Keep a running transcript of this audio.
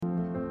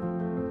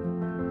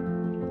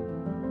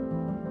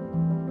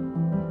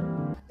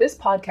This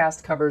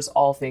podcast covers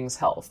all things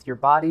health, your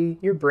body,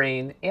 your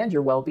brain, and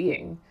your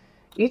well-being.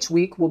 Each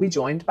week, we'll be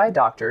joined by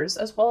doctors,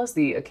 as well as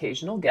the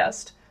occasional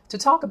guest, to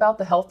talk about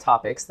the health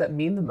topics that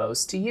mean the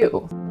most to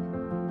you.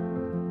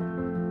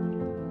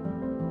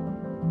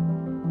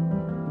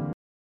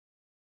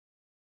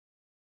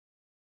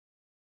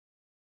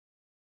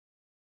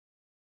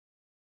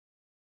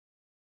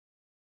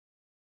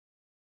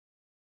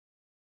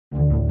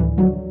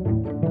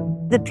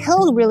 The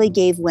pill really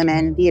gave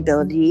women the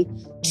ability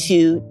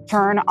to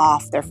turn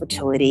off their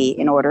fertility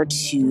in order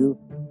to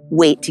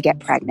wait to get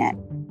pregnant.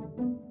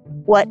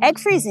 What egg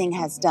freezing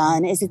has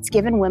done is it's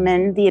given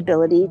women the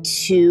ability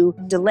to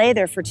delay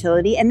their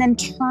fertility and then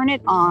turn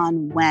it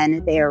on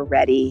when they are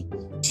ready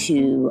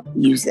to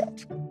use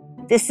it.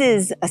 This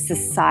is a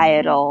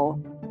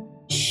societal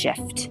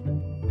shift.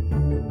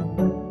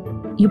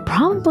 You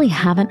probably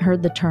haven't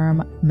heard the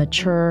term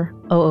mature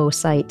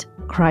oocyte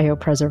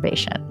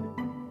cryopreservation.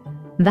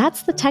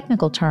 That's the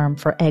technical term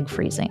for egg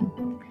freezing.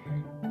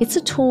 It's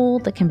a tool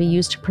that can be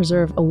used to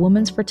preserve a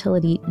woman's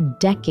fertility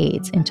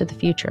decades into the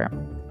future.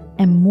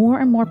 And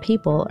more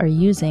people are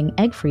using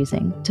egg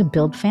freezing to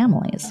build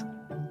families.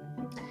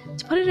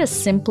 To put it as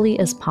simply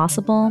as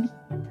possible,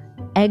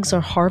 eggs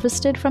are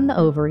harvested from the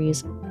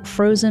ovaries,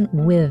 frozen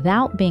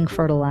without being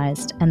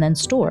fertilized, and then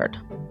stored,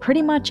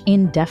 pretty much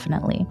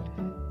indefinitely.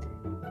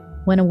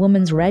 When a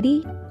woman's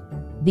ready,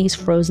 these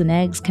frozen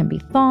eggs can be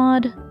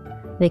thawed.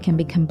 They can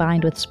be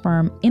combined with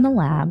sperm in a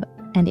lab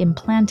and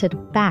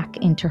implanted back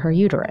into her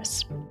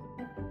uterus.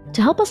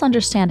 To help us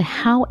understand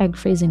how egg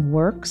freezing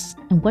works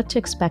and what to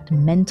expect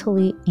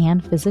mentally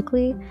and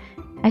physically,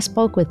 I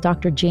spoke with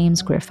Dr.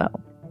 James Griffo.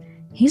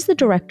 He's the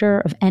director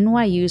of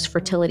NYU's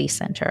Fertility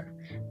Center,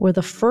 where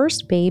the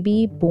first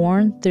baby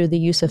born through the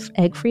use of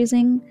egg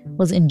freezing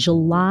was in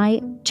July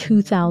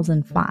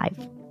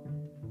 2005.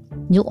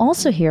 You'll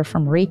also hear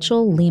from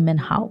Rachel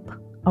Lehman-Haupt,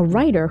 a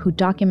writer who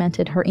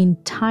documented her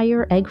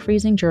entire egg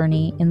freezing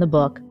journey in the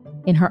book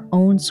In Her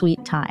Own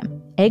Sweet Time,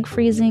 Egg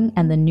Freezing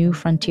and the New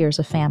Frontiers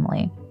of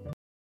Family.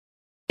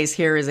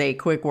 Here is a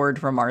quick word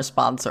from our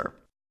sponsor.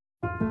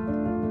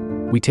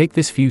 We take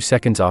this few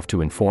seconds off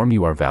to inform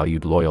you, our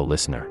valued loyal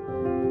listener,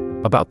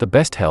 about the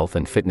best health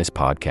and fitness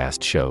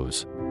podcast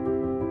shows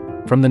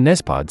from the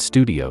Nezpod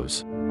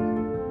studios.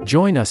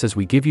 Join us as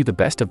we give you the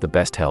best of the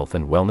best health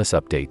and wellness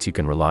updates you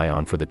can rely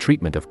on for the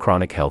treatment of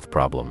chronic health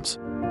problems.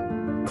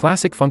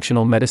 Classic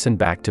functional medicine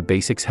back to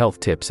basics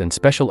health tips and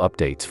special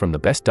updates from the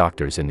best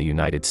doctors in the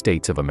United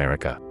States of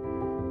America.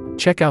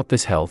 Check out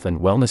this health and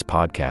wellness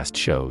podcast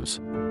shows.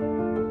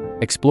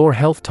 Explore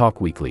Health Talk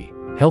Weekly,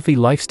 Healthy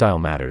Lifestyle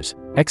Matters,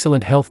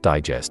 Excellent Health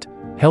Digest,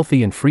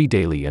 Healthy and Free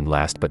Daily, and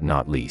last but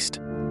not least,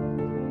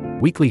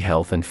 Weekly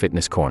Health and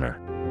Fitness Corner.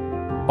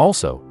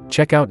 Also,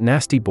 check out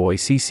Nasty Boy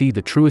CC,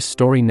 the truest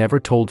story never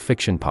told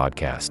fiction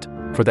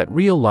podcast, for that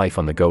real life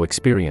on the go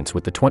experience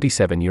with the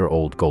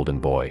 27-year-old golden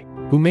boy,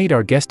 who made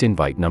our guest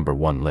invite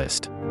 #1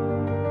 list.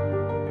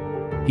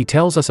 He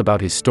tells us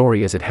about his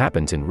story as it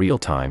happens in real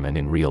time and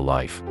in real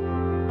life.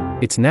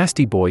 It's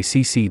Nasty Boy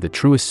CC, the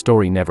truest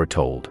story never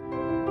told.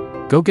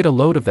 Go get a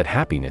load of that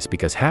happiness,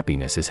 because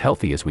happiness is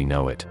healthy as we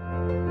know it.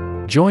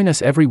 Join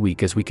us every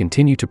week as we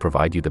continue to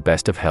provide you the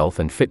best of health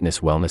and fitness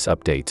wellness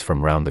updates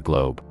from around the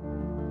globe.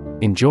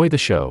 Enjoy the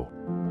show.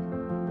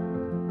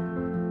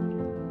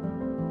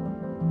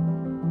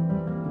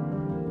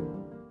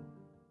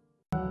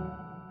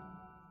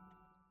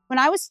 When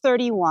I was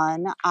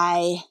 31,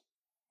 I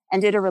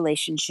ended a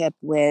relationship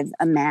with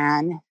a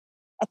man.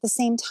 At the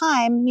same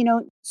time,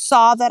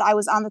 saw that I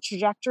was on the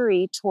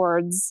trajectory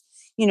towards,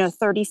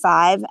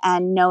 35,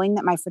 and knowing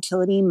that my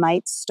fertility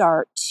might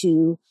start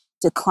to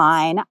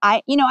decline,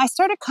 I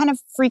started kind of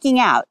freaking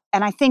out.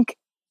 And I think,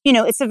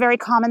 it's a very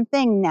common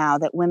thing now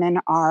that women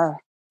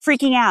are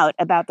freaking out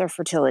about their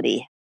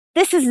fertility.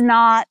 This is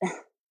not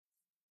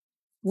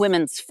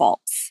women's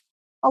fault.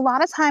 A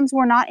lot of times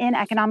we're not in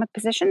economic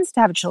positions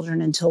to have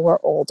children until we're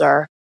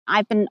older.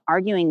 I've been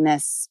arguing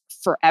this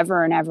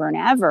forever and ever and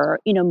ever.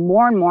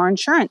 More and more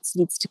insurance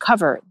needs to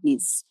cover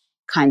these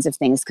kinds of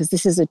things, because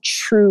this is a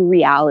true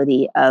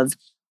reality of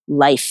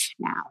life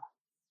now.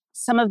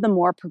 Some of the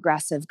more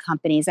progressive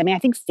companies, I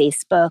think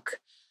Facebook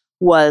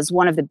was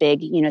one of the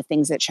big,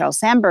 things that Sheryl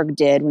Sandberg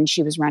did when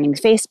she was running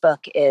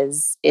Facebook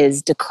is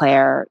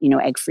declare,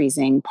 egg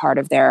freezing part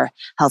of their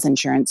health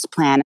insurance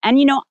plan. And,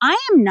 I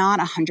am not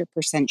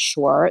 100%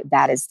 sure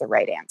that is the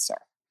right answer.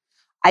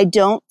 I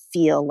don't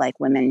feel like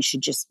women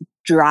should just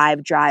drive,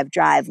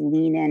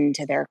 lean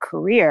into their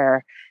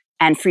career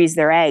and freeze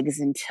their eggs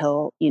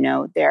until,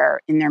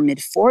 they're in their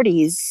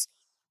mid-40s.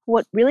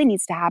 What really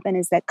needs to happen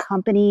is that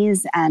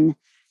companies and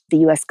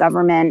the US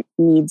government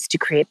needs to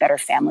create better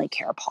family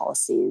care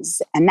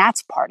policies. And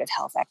that's part of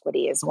health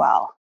equity as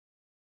well.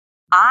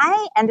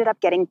 I ended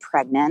up getting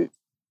pregnant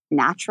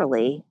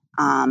naturally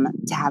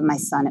to have my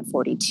son at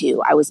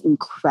 42. I was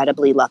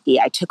incredibly lucky.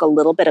 I took a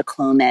little bit of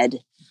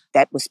Clomid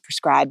that was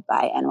prescribed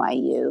by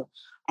NYU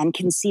and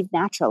conceived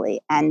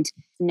naturally and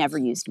never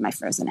used my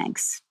frozen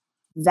eggs.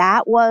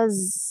 That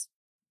was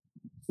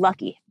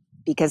lucky.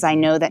 because I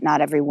know that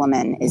not every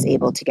woman is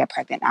able to get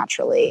pregnant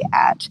naturally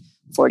at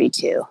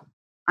 42.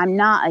 I'm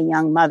not a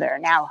young mother.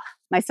 Now,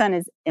 my son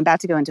is about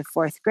to go into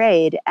 4th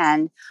grade,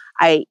 and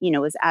I,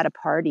 was at a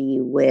party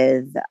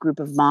with a group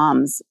of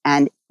moms,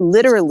 and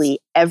literally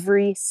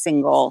every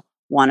single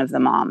one of the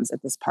moms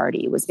at this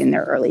party was in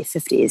their early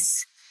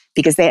 50s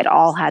because they had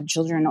all had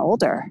children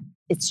older.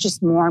 It's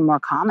just more and more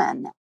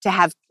common to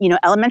have,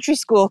 elementary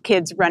school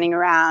kids running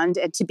around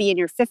and to be in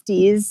your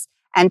 50s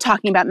and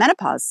talking about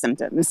menopause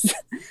symptoms.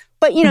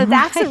 But,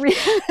 that's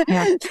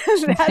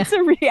that's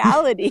a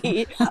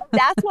reality.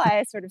 That's why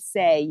I sort of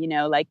say,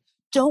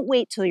 don't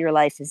wait till your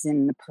life is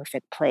in the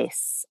perfect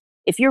place.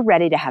 If you're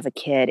ready to have a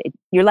kid,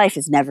 your life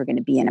is never going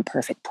to be in a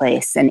perfect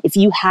place. And if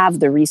you have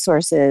the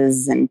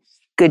resources and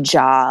good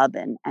job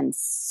and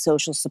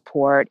social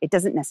support, it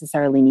doesn't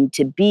necessarily need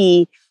to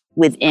be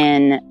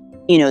within,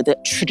 the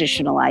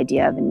traditional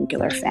idea of a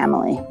nuclear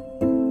family.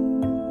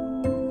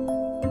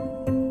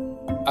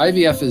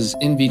 IVF is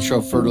in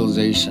vitro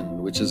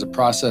fertilization, which is a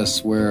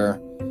process where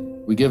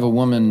we give a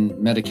woman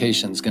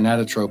medications,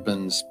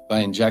 gonadotropins, by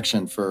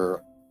injection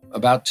for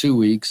about 2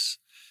 weeks,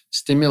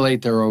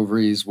 stimulate their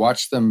ovaries,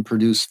 watch them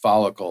produce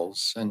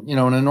follicles. And, in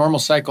a normal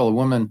cycle, a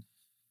woman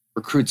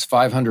recruits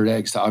 500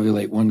 eggs to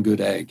ovulate one good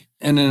egg.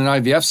 And in an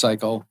IVF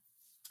cycle,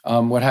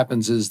 what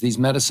happens is these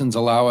medicines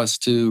allow us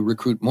to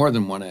recruit more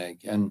than one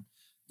egg, and,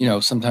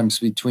 sometimes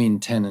between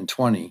 10 and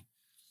 20.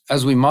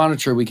 As we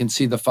monitor, we can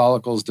see the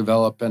follicles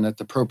develop, and at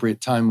the appropriate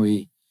time,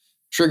 we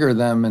trigger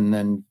them and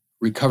then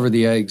recover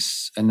the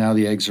eggs. And now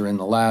the eggs are in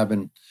the lab.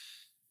 And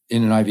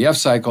in an IVF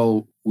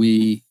cycle,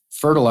 we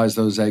fertilize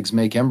those eggs,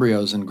 make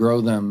embryos, and grow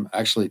them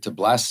actually to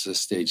blastocyst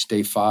stage,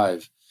 day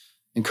 5.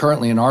 And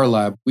currently in our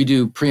lab, we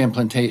do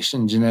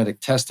pre-implantation genetic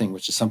testing,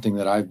 which is something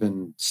that I've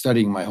been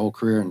studying my whole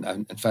career. And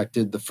in fact,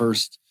 did the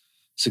first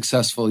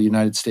successful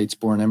United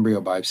States-born embryo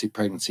biopsy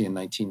pregnancy in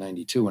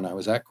 1992 when I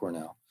was at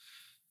Cornell.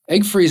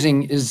 Egg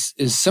freezing is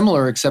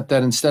similar, except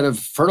that instead of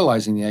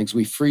fertilizing the eggs,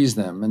 we freeze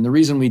them. And the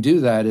reason we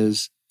do that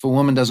is if a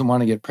woman doesn't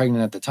want to get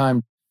pregnant at the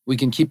time, we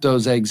can keep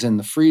those eggs in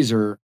the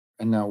freezer.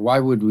 And now, why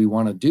would we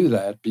want to do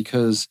that?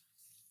 Because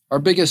our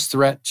biggest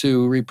threat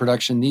to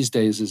reproduction these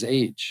days is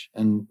age.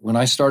 And when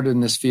I started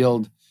in this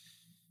field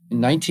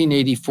in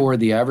 1984,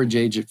 the average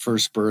age at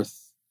first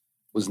birth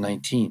was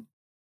 19.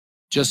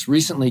 Just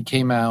recently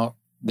came out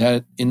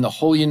that in the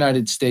whole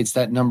United States,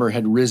 that number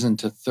had risen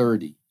to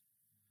 30.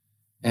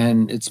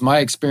 And it's my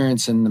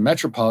experience in the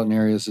metropolitan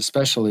areas,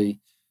 especially,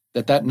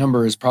 that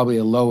number is probably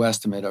a low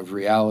estimate of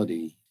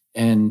reality.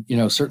 And,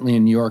 certainly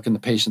in New York and the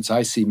patients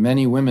I see,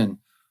 many women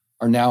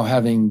are now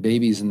having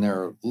babies in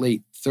their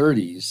late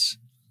 30s,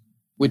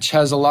 which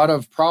has a lot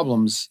of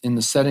problems in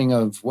the setting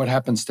of what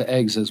happens to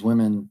eggs as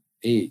women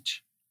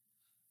age.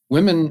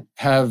 Women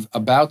have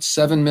about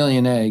 7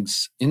 million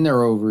eggs in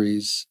their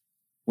ovaries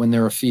when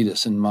they're a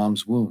fetus in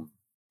mom's womb.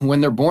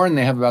 When they're born,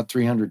 they have about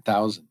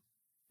 300,000.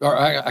 Or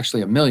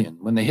actually 1 million.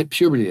 When they hit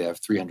puberty, they have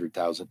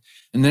 300,000.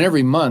 And then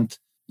every month,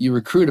 you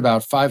recruit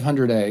about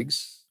 500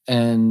 eggs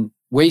and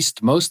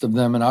waste most of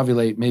them and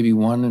ovulate maybe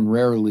 1 and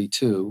rarely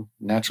 2.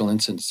 Natural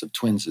incidence of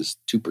twins is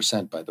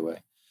 2%, by the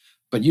way.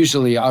 But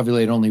usually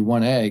ovulate only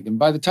 1 egg. And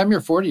by the time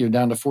you're 40, you're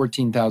down to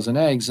 14,000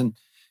 eggs. And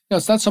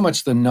it's not so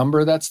much the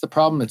number that's the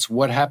problem. It's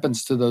what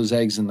happens to those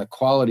eggs and the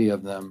quality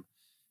of them.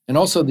 And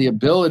also the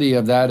ability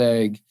of that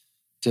egg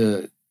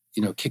to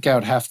kick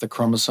out half the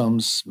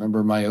chromosomes.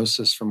 Remember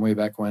meiosis from way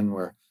back when,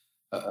 where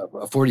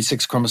a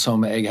 46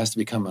 chromosome egg has to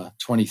become a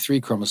 23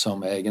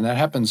 chromosome egg. And that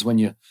happens when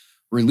you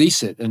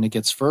release it and it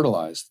gets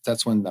fertilized.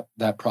 That's when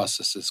that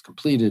process is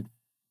completed.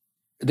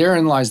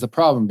 Therein lies the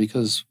problem,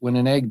 because when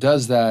an egg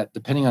does that,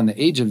 depending on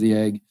the age of the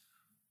egg,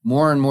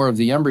 more and more of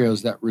the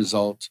embryos that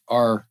result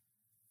are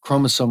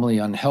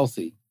chromosomally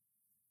unhealthy.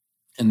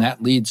 And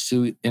that leads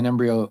to an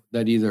embryo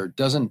that either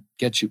doesn't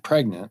get you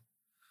pregnant,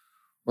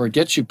 or it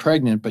gets you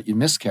pregnant, but you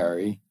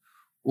miscarry,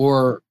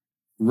 or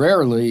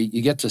rarely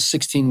you get to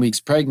 16 weeks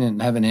pregnant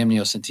and have an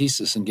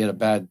amniocentesis and get a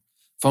bad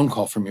phone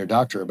call from your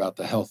doctor about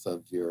the health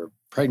of your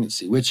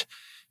pregnancy, which,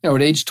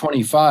 at age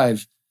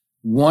 25,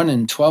 1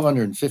 in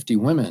 1,250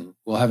 women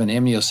will have an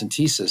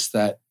amniocentesis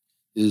that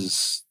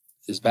is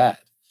bad.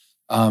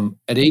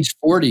 At age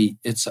 40,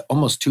 it's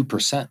almost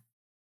 2%.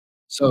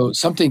 So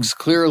something's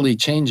clearly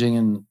changing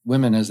in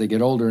women as they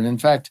get older. And in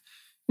fact,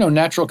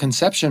 natural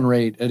conception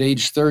rate at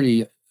age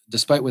 30,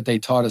 despite what they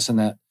taught us in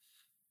that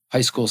high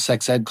school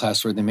sex ed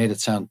class where they made it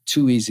sound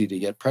too easy to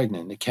get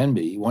pregnant. It can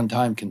be. One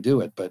time can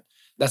do it, but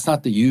that's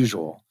not the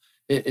usual.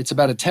 It's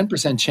about a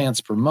 10% chance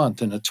per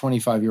month in a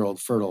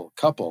 25-year-old fertile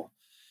couple.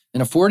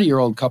 In a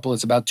 40-year-old couple,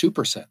 it's about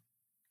 2%.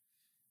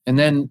 And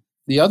then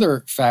the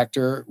other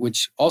factor,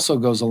 which also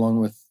goes along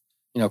with,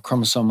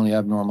 chromosomally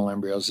abnormal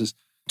embryos, is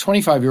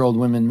 25-year-old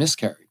women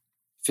miscarry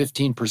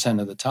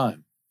 15% of the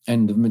time.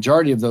 And the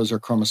majority of those are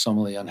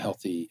chromosomally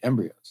unhealthy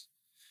embryos.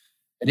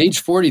 At age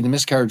 40, the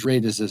miscarriage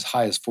rate is as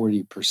high as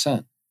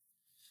 40%.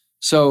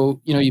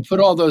 So, you put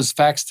all those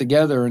facts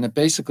together and it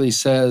basically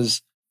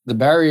says the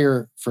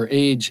barrier for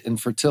age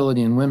and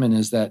fertility in women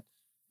is that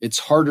it's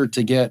harder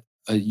to get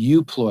a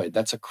euploid.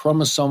 That's a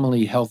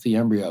chromosomally healthy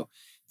embryo.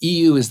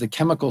 EU is the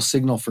chemical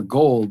signal for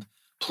gold.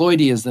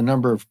 Ploidy is the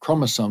number of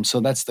chromosomes. So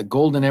that's the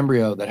golden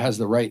embryo that has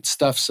the right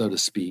stuff, so to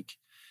speak.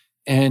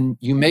 And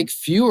you make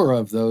fewer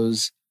of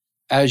those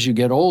as you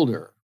get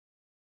older.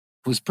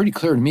 It was pretty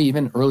clear to me,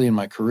 even early in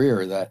my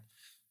career, that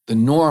the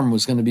norm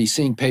was going to be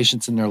seeing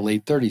patients in their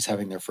late 30s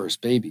having their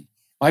first baby.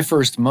 My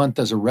first month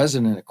as a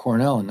resident at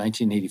Cornell in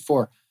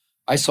 1984,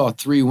 I saw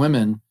 3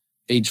 women,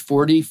 age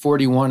 40,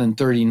 41, and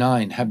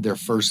 39, have their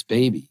first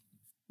baby,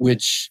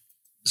 which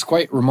is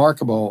quite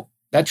remarkable.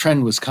 That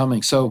trend was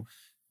coming. So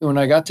when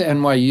I got to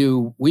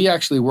NYU, we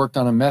actually worked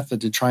on a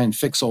method to try and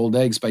fix old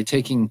eggs by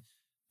taking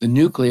the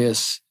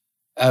nucleus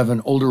of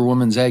an older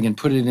woman's egg and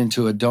put it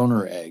into a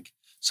donor egg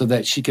so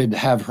that she could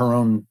have her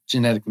own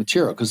genetic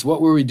material. Because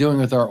what were we doing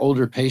with our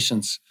older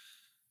patients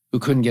who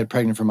couldn't get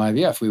pregnant from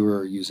IVF? We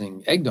were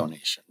using egg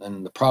donation.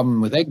 And the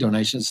problem with egg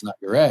donation is not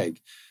your egg.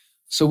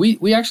 So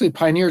we actually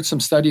pioneered some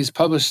studies,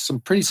 published some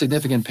pretty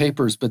significant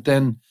papers, but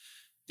then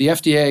the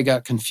FDA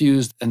got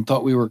confused and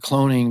thought we were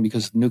cloning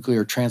because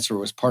nuclear transfer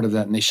was part of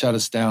that, and they shut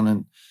us down,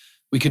 and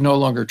we could no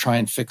longer try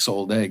and fix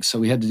old eggs. So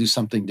we had to do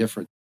something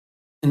different.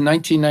 In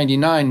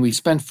 1999, we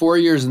spent 4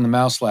 years in the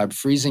mouse lab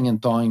freezing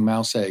and thawing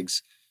mouse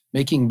eggs,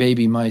 making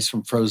baby mice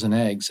from frozen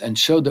eggs, and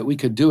showed that we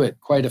could do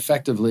it quite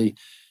effectively.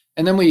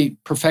 And then we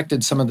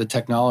perfected some of the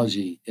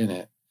technology in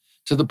it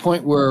to the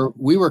point where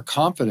we were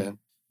confident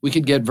we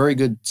could get very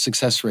good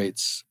success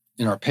rates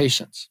in our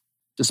patients.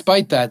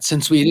 Despite that,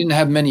 since we didn't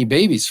have many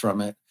babies from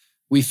it,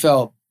 we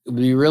felt it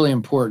would be really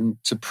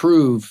important to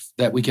prove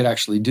that we could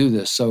actually do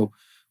this. So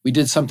we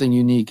did something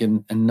unique,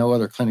 and no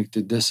other clinic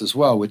did this as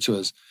well, which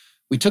was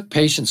we took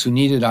patients who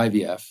needed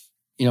IVF.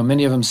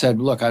 Many of them said,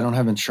 look, I don't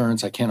have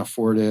insurance. I can't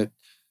afford it.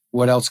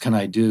 What else can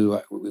I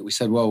do? We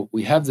said, well,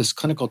 we have this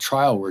clinical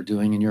trial we're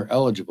doing and you're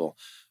eligible.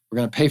 We're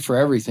going to pay for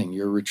everything,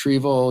 your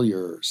retrieval,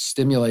 your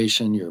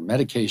stimulation, your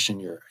medication,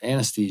 your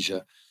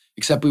anesthesia,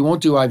 except we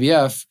won't do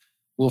IVF.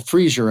 We'll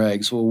freeze your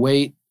eggs. We'll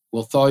wait.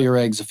 We'll thaw your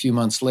eggs a few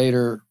months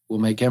later. We'll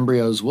make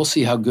embryos. We'll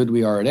see how good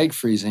we are at egg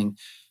freezing,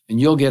 and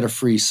you'll get a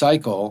free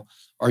cycle.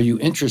 Are you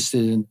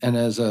interested in, and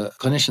as a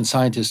clinician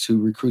scientist who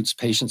recruits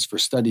patients for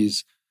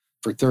studies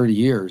for 30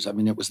 years, I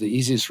mean, it was the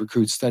easiest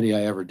recruit study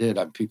I ever did.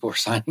 People were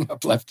signing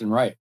up left and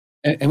right.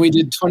 And we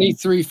did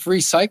 23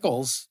 free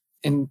cycles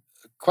in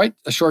quite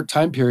a short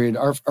time period.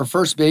 Our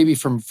first baby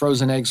from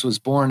frozen eggs was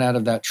born out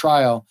of that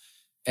trial,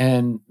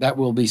 and that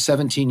will be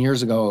 17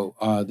 years ago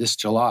this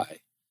July.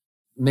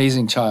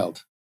 Amazing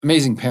child,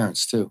 amazing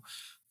parents too.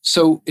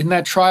 So in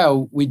that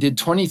trial, we did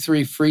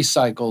 23 free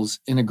cycles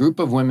in a group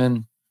of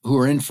women who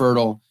were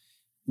infertile,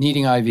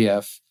 needing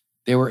IVF.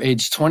 They were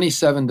aged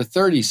 27 to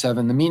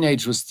 37. The mean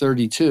age was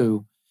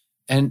 32.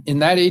 And in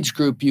that age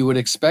group, you would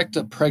expect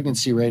a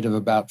pregnancy rate of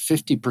about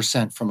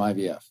 50% from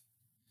IVF.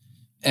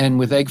 And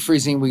with egg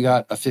freezing, we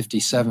got a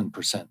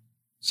 57%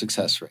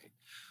 success rate,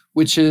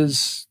 which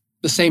is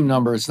the same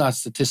number. It's not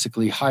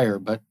statistically higher,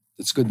 but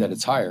it's good that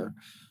it's higher.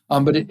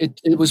 But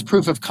it was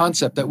proof of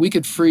concept that we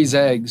could freeze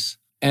eggs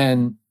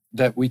and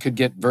that we could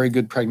get very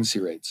good pregnancy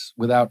rates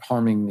without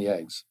harming the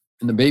eggs.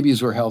 And the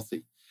babies were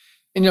healthy.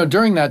 And,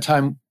 during that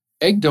time,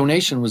 egg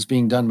donation was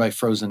being done by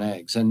frozen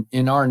eggs. And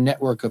in our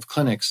network of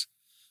clinics,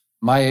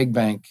 my egg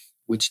bank,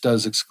 which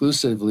does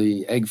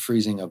exclusively egg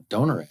freezing of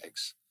donor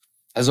eggs,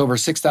 has over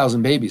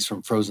 6,000 babies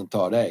from frozen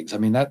thawed eggs. I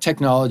mean, that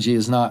technology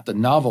is not the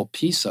novel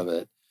piece of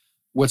it.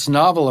 What's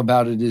novel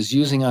about it is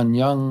using on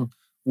young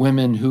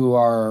women who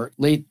are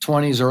late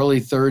 20s, early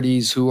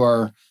 30s, who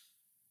are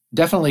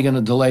definitely going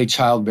to delay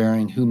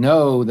childbearing, who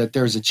know that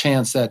there's a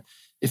chance that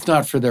if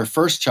not for their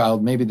first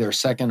child, maybe their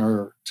second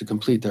or to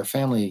complete their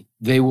family,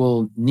 they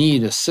will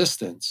need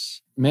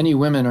assistance. Many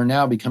women are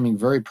now becoming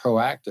very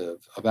proactive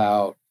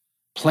about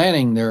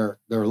planning their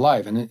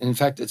life. And in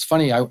fact, it's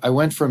funny, I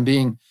went from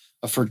being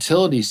a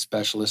fertility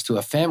specialist to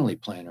a family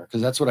planner,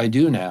 because that's what I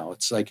do now.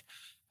 It's like,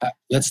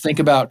 let's think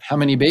about how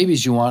many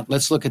babies you want.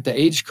 Let's look at the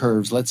age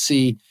curves. Let's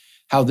see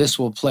how this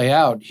will play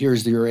out.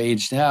 Here's your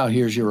age now.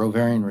 Here's your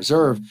ovarian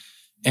reserve.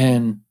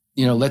 And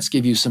let's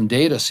give you some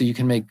data so you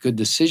can make good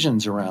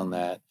decisions around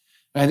that.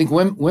 And I think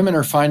women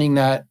are finding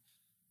that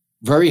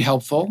very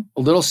helpful,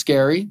 a little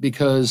scary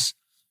because,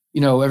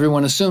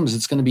 everyone assumes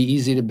it's going to be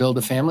easy to build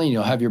a family and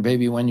you'll have your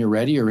baby when you're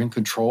ready or in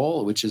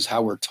control, which is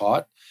how we're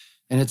taught.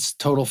 And it's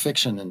total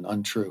fiction and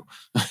untrue.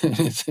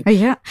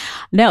 Yeah.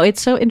 No,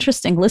 it's so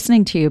interesting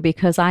listening to you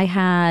because I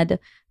had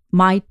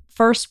my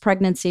first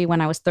pregnancy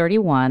when I was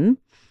 31.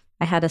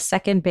 I had a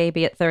second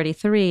baby at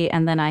 33,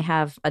 and then I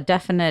have a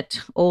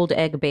definite old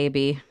egg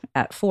baby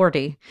at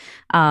 40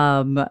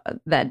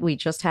 that we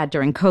just had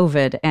during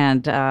COVID.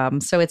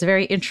 And so it's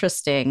very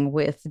interesting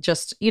with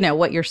just,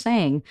 what you're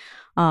saying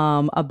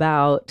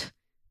about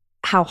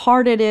how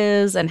hard it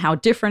is and how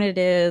different it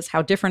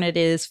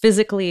is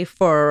physically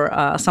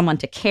for someone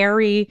to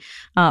carry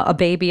a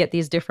baby at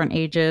these different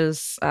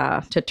ages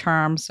to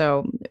term.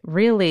 So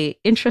really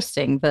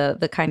interesting,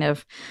 the kind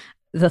of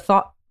the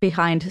thought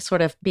behind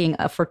sort of being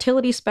a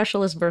fertility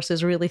specialist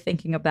versus really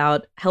thinking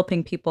about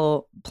helping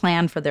people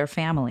plan for their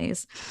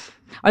families.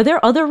 Are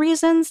there other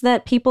reasons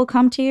that people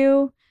come to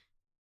you?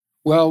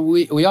 Well,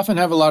 we often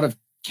have a lot of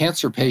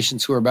cancer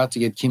patients who are about to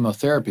get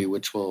chemotherapy,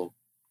 which will,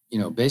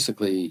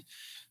 basically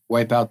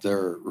wipe out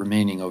their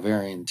remaining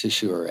ovarian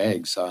tissue or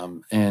eggs.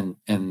 And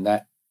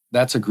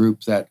that's a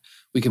group that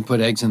we can put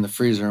eggs in the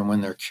freezer, and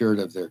when they're cured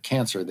of their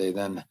cancer, they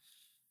then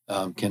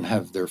can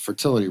have their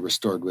fertility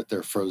restored with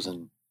their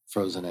frozen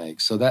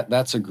eggs. So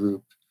that's a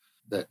group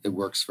that it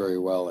works very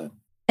well in.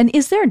 And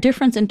is there a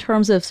difference in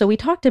terms of, so we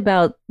talked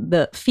about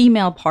the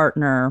female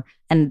partner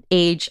and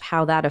age,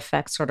 how that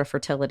affects sort of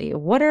fertility.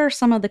 What are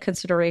some of the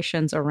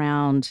considerations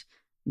around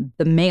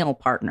the male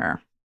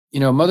partner?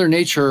 Mother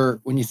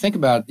Nature, when you think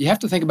about it, you have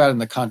to think about it in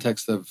the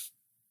context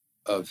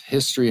of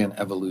history and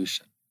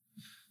evolution.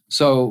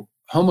 So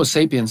Homo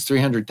sapiens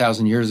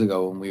 300,000 years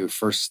ago, when we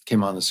first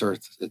came on this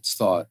earth, it's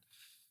thought,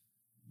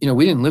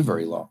 we didn't live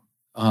very long.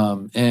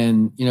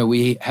 And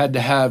we had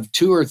to have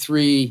 2 or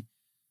 3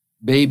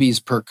 babies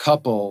per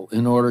couple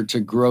in order to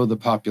grow the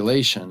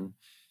population.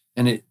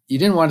 And you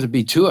didn't want it to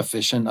be too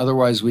efficient.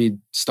 Otherwise, we'd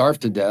starve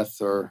to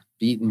death or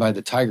be eaten by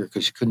the tiger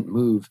because you couldn't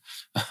move.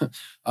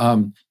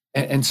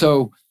 And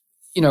so,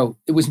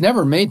 it was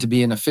never made to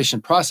be an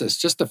efficient process,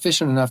 just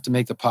efficient enough to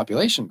make the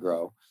population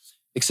grow,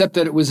 except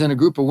that it was in a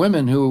group of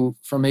women who,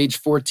 from age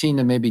 14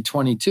 to maybe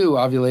 22,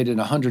 ovulated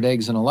 100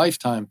 eggs in a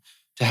lifetime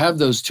to have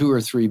those 2 or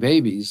 3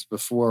 babies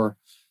before,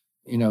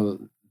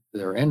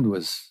 their end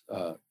was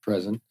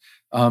present.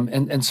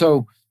 And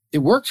so it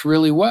works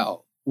really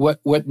well.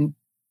 What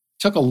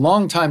took a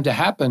long time to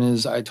happen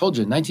is, I told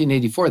you, in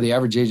 1984, the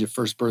average age of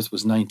first birth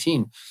was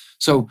 19.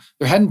 So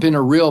there hadn't been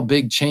a real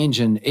big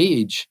change in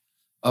age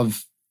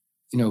of,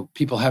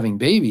 people having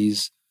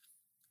babies.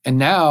 And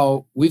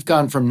now we've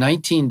gone from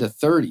 19 to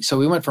 30. So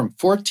we went from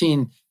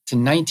 14 to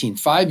 19,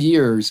 5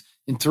 years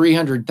in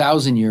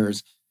 300,000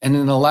 years. And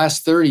in the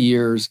last 30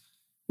 years,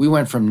 we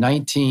went from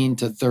 19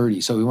 to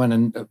 30. So we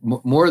went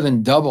more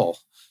than double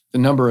the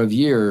number of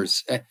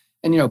years.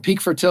 And,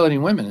 peak fertility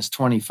in women is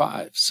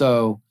 25.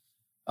 So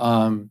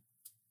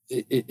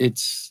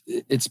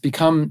it's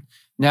become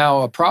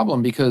now a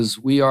problem because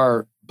we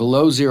are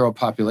below zero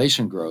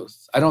population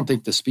growth. I don't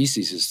think the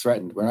species is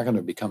threatened. We're not going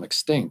to become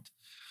extinct.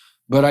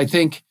 But I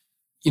think,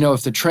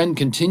 if the trend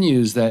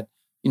continues that,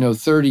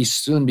 30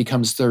 soon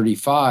becomes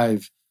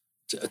 35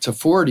 to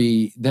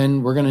 40,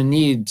 then we're going to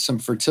need some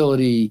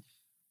fertility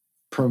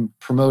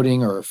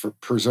promoting or for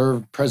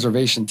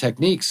preservation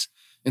techniques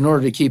in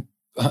order to keep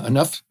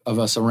enough of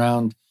us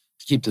around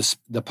to keep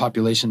the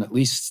population at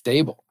least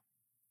stable.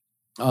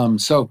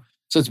 So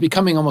it's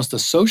becoming almost a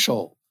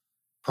social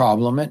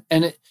problem.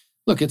 And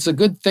it's a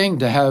good thing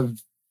to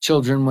have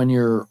children when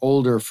you're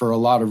older for a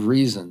lot of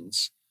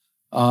reasons.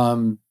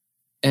 And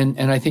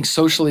I think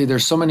socially,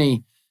 there's so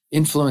many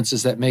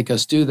influences that make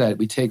us do that.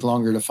 We take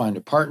longer to find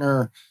a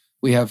partner.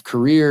 We have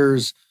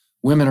careers.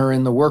 Women are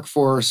in the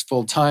workforce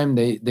full time.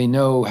 They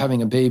know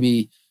having a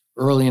baby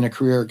early in a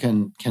career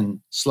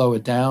can slow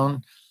it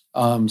down.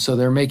 So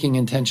they're making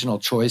intentional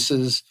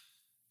choices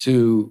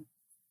to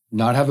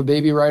not have a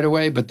baby right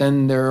away. But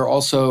then they're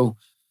also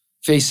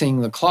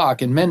facing the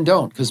clock, and men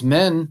don't, because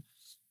men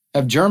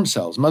have germ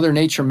cells. Mother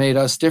Nature made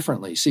us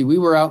differently. See, we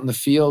were out in the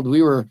field.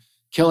 We were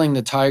killing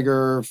the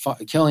tiger,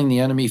 killing the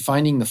enemy,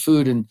 finding the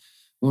food. And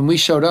when we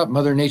showed up,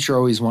 Mother Nature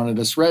always wanted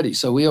us ready.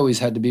 So we always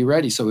had to be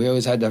ready. So we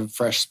always had to have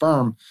fresh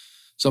sperm.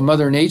 So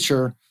Mother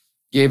Nature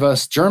gave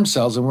us germ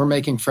cells, and we're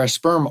making fresh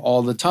sperm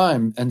all the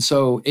time. And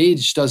so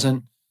age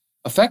doesn't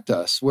affect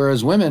us.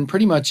 Whereas women,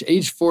 pretty much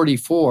age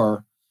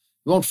 44,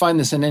 you won't find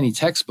this in any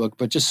textbook,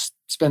 but just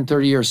spend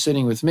 30 years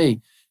sitting with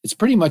me. It's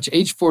pretty much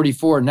age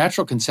 44,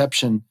 natural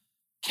conception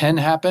can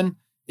happen.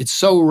 It's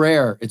so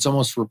rare, it's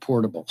almost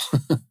reportable.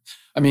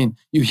 I mean,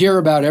 you hear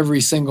about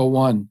every single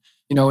one.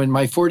 In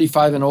my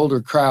 45 and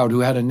older crowd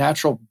who had a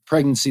natural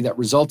pregnancy that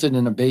resulted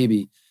in a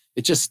baby,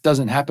 it just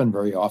doesn't happen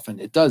very often.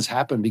 It does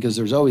happen because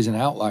there's always an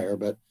outlier,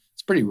 but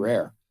it's pretty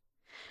rare.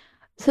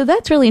 So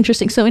that's really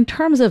interesting. So in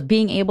terms of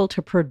being able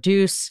to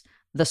produce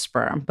the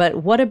sperm,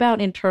 but what about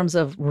in terms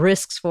of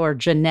risks for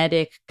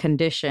genetic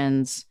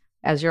conditions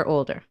as you're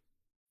older?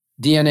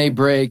 DNA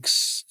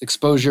breaks,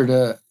 exposure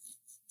to,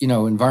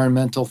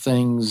 environmental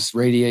things,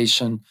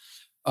 radiation.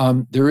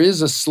 There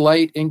is a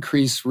slight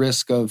increased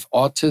risk of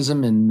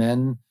autism in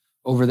men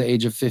over the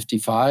age of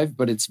 55,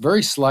 but it's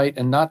very slight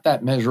and not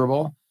that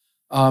measurable.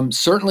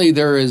 Certainly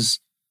there is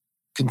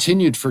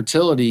continued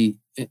fertility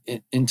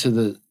into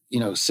the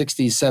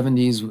 60s,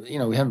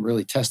 70s. We haven't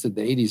really tested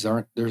the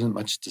 80s. There isn't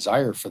much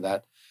desire for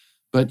that.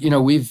 But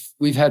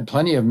we've had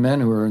plenty of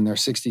men who are in their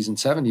 60s and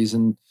 70s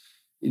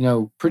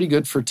and pretty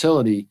good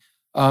fertility.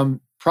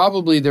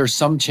 Probably there's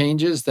some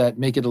changes that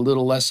make it a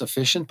little less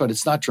efficient, but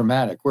it's not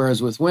dramatic.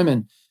 Whereas with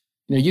women,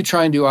 you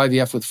try and do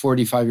IVF with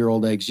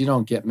 45-year-old eggs, you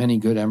don't get many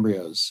good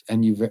embryos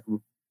and you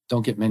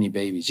don't get many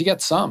babies. You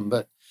get some,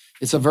 but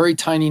it's a very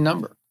tiny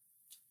number.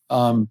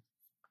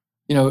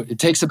 It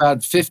takes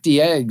about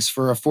 50 eggs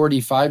for a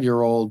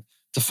 45-year-old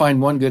to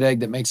find one good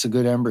egg that makes a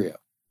good embryo.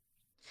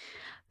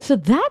 So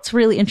that's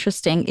really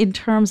interesting in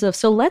terms of,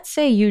 so let's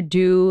say you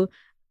do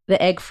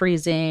the egg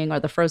freezing or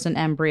the frozen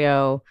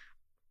embryo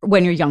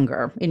when you're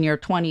younger, in your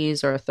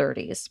 20s or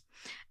 30s,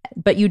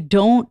 but you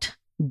don't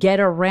get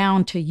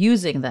around to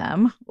using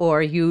them,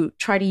 or you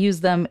try to use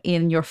them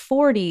in your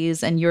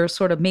 40s and you're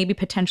sort of maybe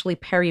potentially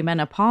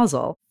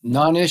perimenopausal.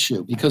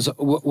 Non-issue, because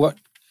what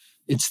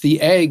it's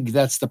the egg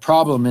that's the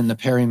problem in the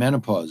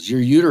perimenopause. Your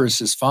uterus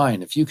is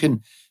fine. If you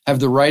can have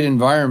the right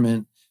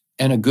environment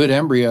and a good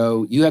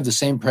embryo, you have the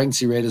same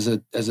pregnancy rate as a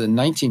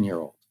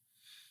 19-year-old.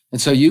 And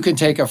so you can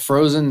take a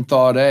frozen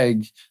thawed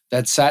egg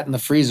that sat in the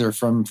freezer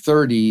from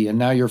 30 and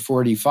now you're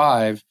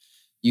 45.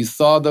 You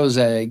thaw those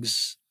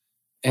eggs,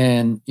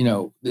 and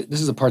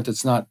this is a part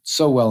that's not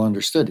so well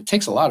understood. It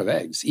takes a lot of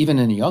eggs, even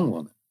in a young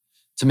woman,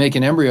 to make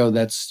an embryo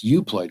that's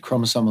euploid,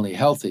 chromosomally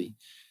healthy.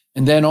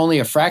 And then only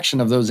a fraction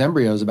of those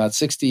embryos, about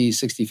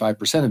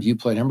 65% of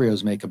euploid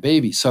embryos, make a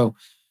baby. So,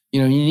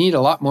 you need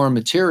a lot more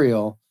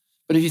material.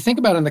 But if you think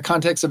about it in the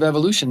context of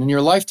evolution, in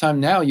your lifetime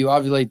now, you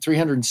ovulate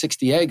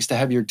 360 eggs to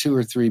have your 2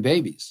 or 3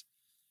 babies.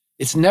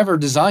 It's never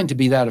designed to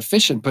be that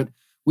efficient, but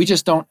we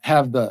just don't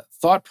have the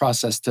thought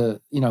process to,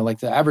 like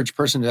the average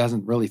person who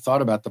hasn't really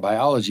thought about the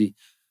biology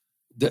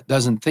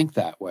doesn't think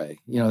that way.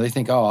 They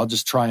think, oh, I'll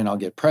just try and I'll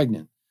get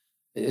pregnant.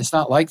 It's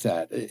not like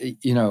that.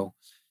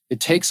 It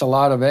takes a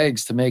lot of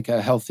eggs to make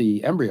a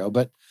healthy embryo,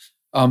 but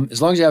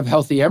as long as you have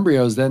healthy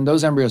embryos, then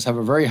those embryos have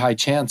a very high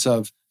chance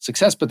of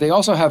success, but they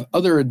also have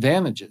other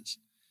advantages.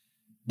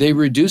 They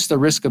reduce the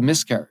risk of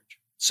miscarriage.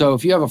 So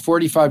if you have a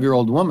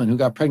 45-year-old woman who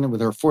got pregnant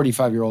with her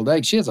 45-year-old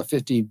egg, she has a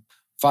 55%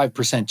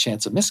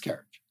 chance of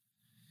miscarriage.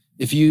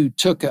 If you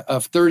took a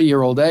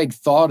 30-year-old egg,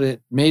 thawed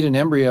it, made an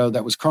embryo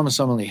that was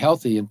chromosomally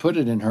healthy and put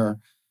it in her,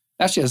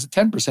 actually has a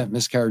 10%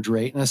 miscarriage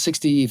rate and a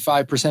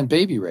 65%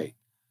 baby rate.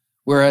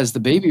 Whereas the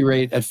baby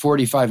rate at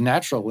 45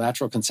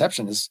 natural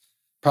conception is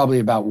probably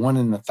about 1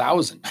 in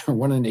 1,000 or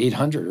 1 in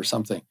 800 or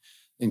something,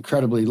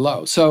 incredibly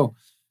low. So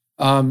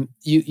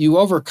you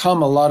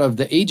overcome a lot of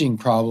the aging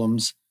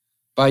problems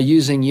by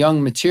using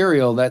young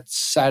material that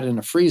sat in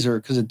a freezer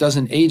because it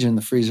doesn't age in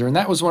the freezer. And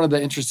that was one of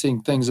the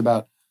interesting things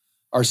about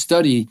our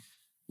study.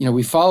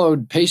 We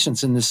followed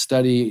patients in this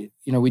study.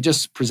 We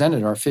just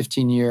presented our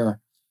 15-year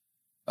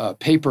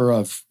paper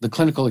of the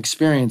clinical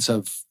experience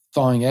of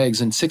thawing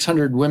eggs, and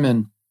 600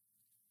 women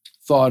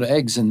thawed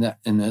eggs in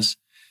this.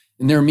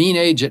 And their mean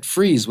age at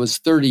freeze was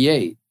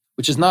 38,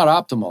 which is not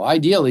optimal.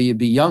 Ideally, you'd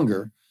be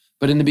younger.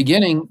 But in the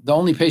beginning, the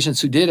only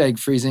patients who did egg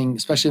freezing,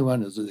 especially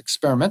when it was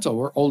experimental,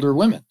 were older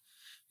women,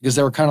 because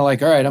they were kind of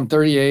like, all right, I'm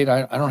 38.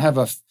 I don't have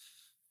a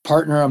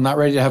partner. I'm not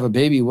ready to have a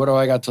baby. What do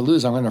I got to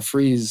lose? I'm going to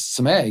freeze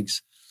some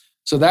eggs.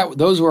 So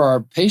those were our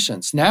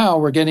patients. Now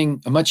we're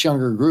getting a much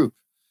younger group.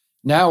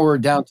 Now we're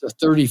down to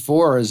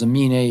 34 as a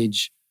mean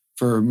age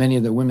for many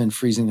of the women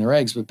freezing their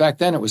eggs. But back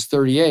then it was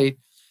 38.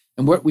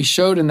 And what we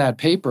showed in that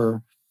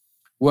paper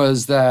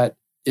was that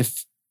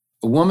if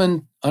a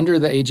woman under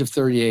the age of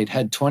 38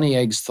 had 20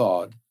 eggs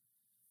thawed,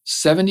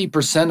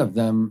 70% of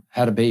them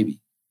had a baby.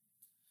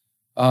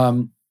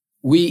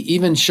 We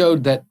even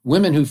showed that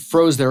women who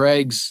froze their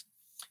eggs,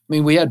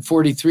 we had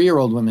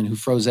 43-year-old women who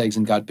froze eggs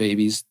and got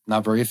babies,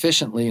 not very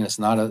efficiently, and it's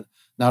not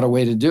a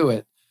way to do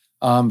it.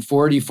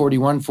 40,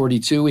 41,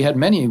 42, we had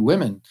many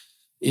women,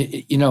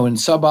 in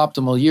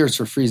suboptimal years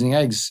for freezing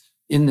eggs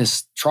in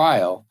this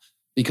trial,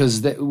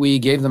 because we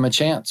gave them a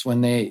chance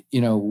when they,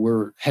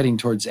 were heading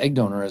towards egg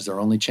donor as their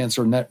only chance,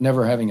 or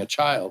never having a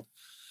child.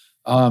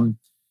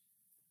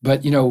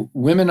 But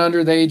women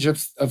under the age of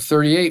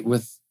 38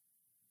 with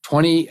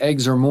 20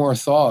 eggs or more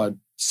thawed,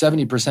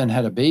 70%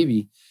 had a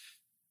baby.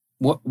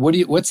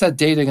 What's that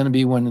data going to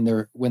be when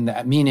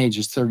the mean age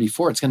is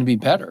 34? It's going to be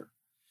better.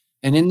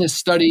 And in this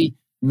study,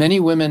 many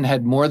women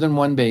had more than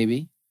one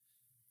baby.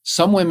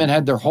 Some women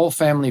had their whole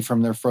family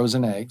from their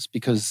frozen eggs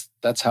because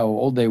that's how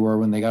old they were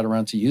when they got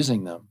around to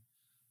using them.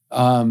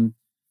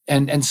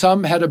 And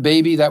some had a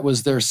baby that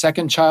was their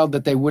second child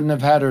that they wouldn't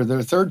have had, or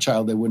their third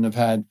child they wouldn't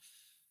have had,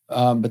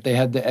 but they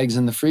had the eggs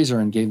in the freezer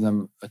and gave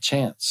them a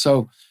chance.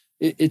 So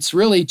it's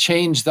really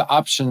changed the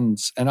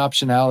options and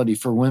optionality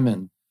for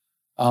women.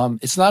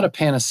 It's not a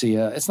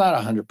panacea. It's not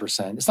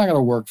 100%. It's not going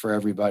to work for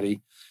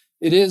everybody.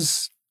 It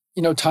is,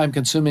 time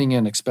consuming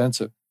and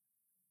expensive,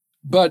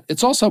 but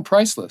it's also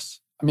priceless.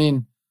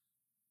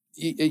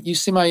 You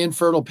see my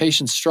infertile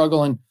patients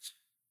struggle, and,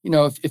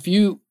 if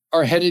you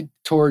are headed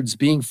towards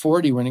being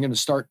 40 when you're going to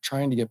start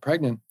trying to get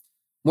pregnant,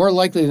 more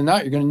likely than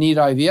not, you're going to need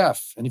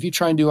IVF. And if you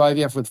try and do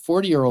IVF with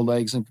 40-year-old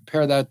eggs and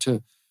compare that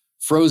to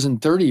frozen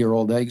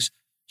 30-year-old eggs,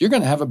 you're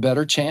going to have a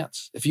better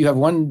chance. If you have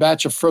one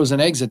batch of frozen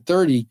eggs at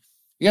 30,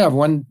 you're going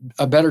to have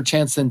a better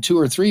chance than 2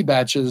 or 3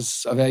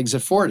 batches of eggs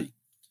at 40.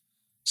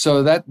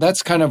 So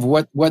that's kind of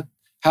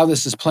how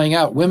this is playing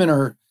out. Women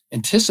are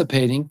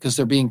anticipating, because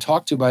they're being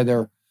talked to by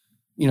their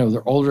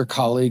older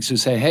colleagues who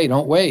say, hey,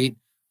 don't wait.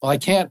 Well, I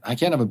can't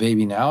have a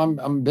baby now.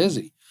 I'm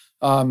busy.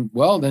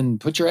 Well, then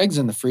put your eggs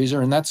in the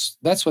freezer, and that's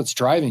what's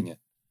driving it.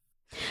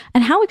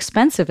 And how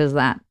expensive is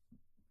that?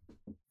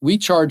 We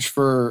charge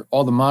for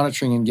all the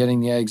monitoring and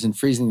getting the eggs and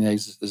freezing the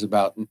eggs is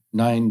about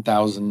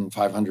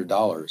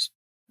 $9,500.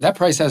 That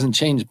price hasn't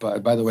changed,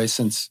 by the way,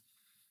 since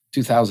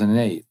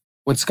 2008.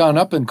 What's gone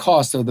up in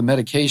cost are the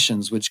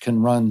medications, which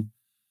can run,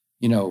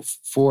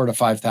 $4,000 to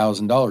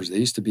 $5,000. They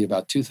used to be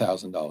about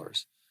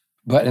 $2,000.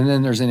 And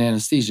then there's an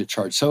anesthesia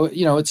charge. So,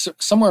 it's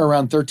somewhere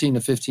around $13,000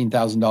 to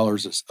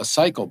 $15,000 a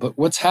cycle. But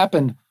what's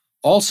happened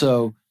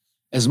also,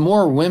 as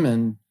more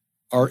women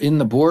are in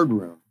the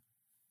boardroom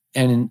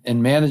and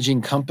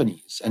managing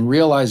companies and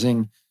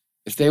realizing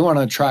if they want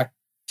to attract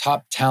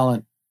top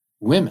talent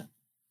women,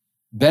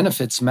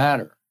 benefits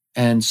matter.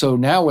 And so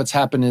now what's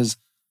happened is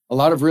a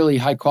lot of really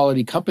high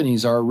quality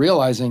companies are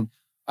realizing,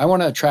 I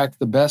want to attract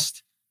the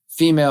best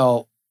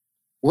female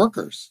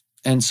workers.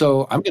 And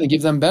so I'm going to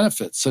give them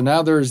benefits. So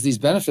now there's these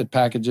benefit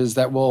packages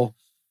that will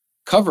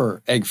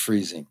cover egg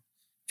freezing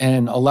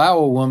and allow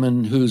a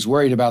woman who's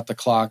worried about the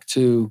clock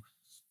to,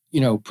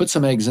 put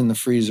some eggs in the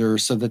freezer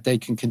so that they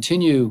can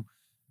continue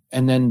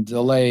and then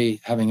delay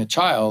having a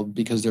child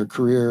because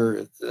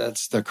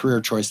that's the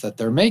career choice that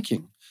they're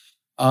making.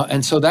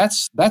 And so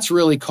that's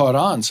really caught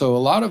on. So a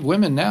lot of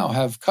women now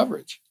have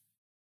coverage.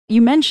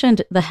 You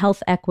mentioned the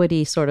health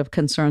equity sort of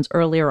concerns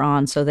earlier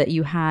on, so that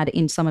you had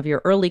in some of your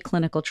early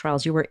clinical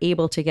trials, you were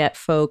able to get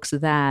folks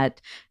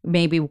that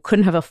maybe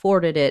couldn't have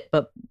afforded it,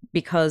 but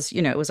because,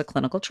 it was a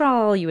clinical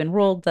trial, you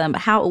enrolled them.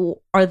 How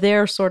are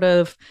there sort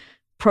of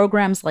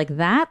programs like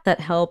that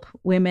help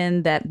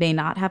women that may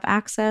not have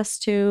access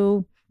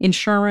to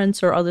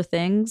insurance or other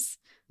things?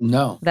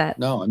 No. I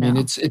mean,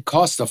 it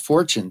costs a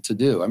fortune to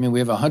do. I mean, we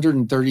have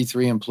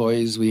 133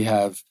 employees. We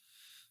have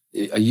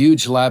a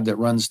huge lab that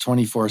runs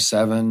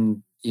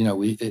 24/7.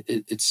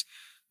 It's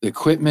the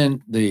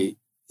equipment, the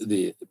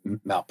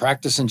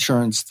malpractice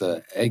insurance,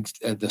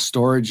 the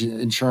storage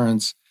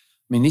insurance.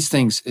 I mean, these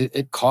things,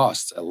 it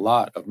costs a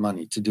lot of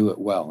money to do it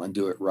well and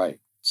do it right.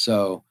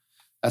 So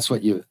that's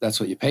what you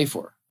pay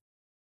for.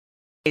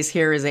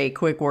 Here is a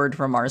quick word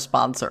from our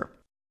sponsor.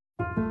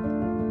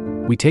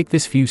 We take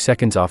this few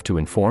seconds off to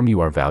inform you,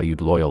 our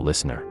valued loyal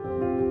listener,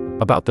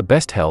 about the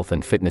best health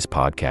and fitness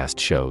podcast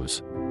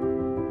shows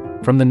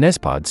from the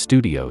NESPOD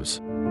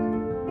studios.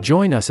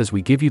 Join us as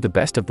we give you the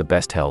best of the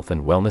best health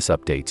and wellness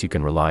updates you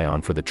can rely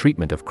on for the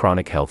treatment of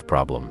chronic health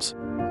problems.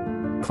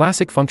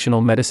 Classic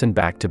functional medicine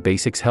back to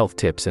basics health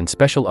tips and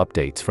special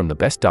updates from the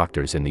best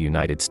doctors in the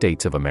United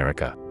States of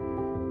America.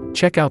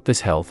 Check out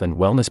this health and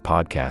wellness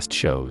podcast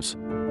shows.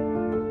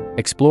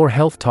 Explore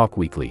Health Talk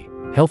Weekly,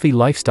 Healthy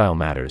Lifestyle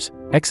Matters,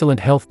 Excellent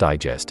Health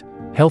Digest,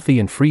 Healthy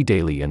and Free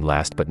Daily, and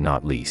last but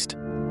not least,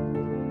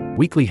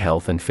 Weekly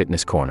Health and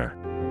Fitness Corner.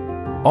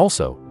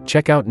 Also,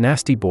 check out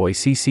Nasty Boy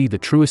CC, the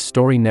truest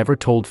story never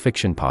told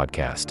fiction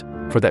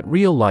podcast, for that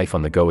real life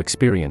on the go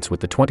experience with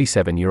the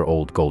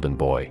 27-year-old golden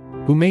boy,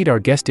 who made our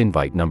guest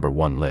invite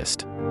 #1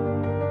 list.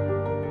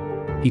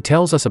 He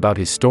tells us about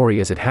his story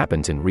as it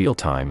happens in real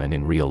time and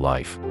in real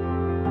life.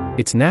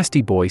 It's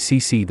Nasty Boy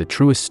CC, the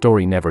truest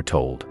story never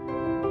told.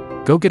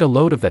 Go get a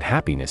load of that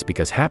happiness,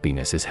 because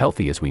happiness is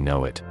healthy as we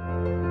know it.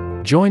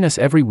 Join us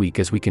every week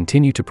as we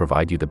continue to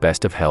provide you the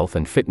best of health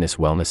and fitness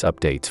wellness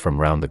updates from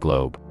around the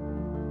globe.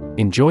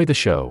 Enjoy the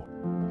show.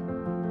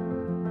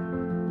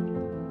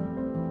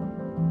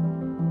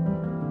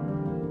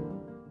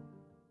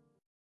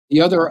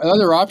 The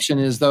other option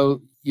is,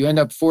 though, you end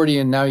up 40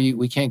 and now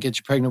we can't get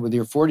you pregnant with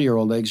your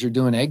 40-year-old eggs, you're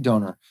doing egg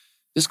donor.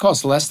 This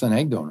costs less than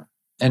egg donor,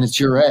 and it's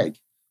your egg.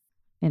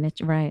 And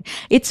it's right.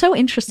 It's so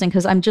interesting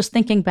because I'm just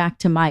thinking back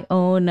to my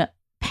own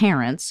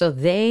parents. So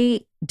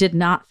they did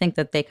not think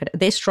that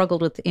they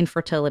struggled with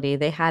infertility.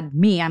 They had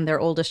me, I'm their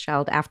oldest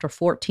child, after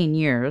 14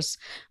 years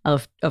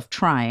of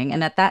trying.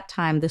 And at that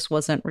time, this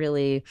wasn't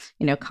really,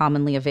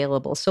 commonly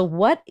available. So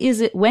what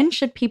is it, when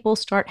should people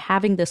start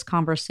having this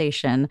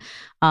conversation?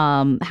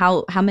 How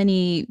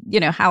many,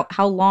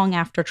 how long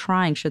after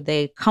trying should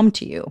they come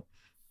to you?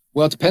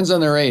 Well, it depends on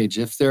their age.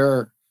 If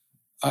they're,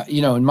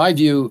 in my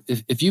view,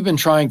 if you've been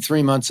trying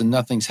 3 months and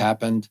nothing's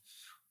happened,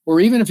 or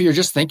even if you're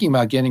just thinking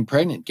about getting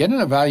pregnant, get an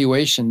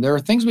evaluation. There are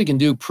things we can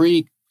do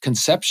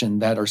pre-conception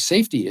that are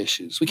safety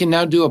issues. We can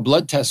now do a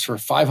blood test for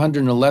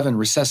 511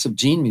 recessive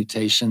gene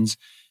mutations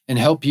and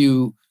help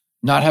you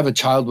not have a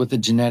child with a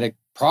genetic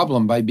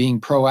problem by being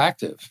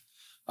proactive.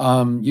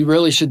 You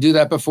really should do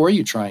that before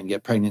you try and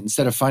get pregnant,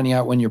 instead of finding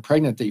out when you're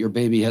pregnant that your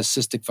baby has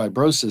cystic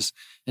fibrosis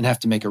and have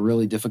to make a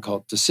really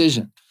difficult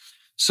decision.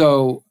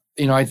 So,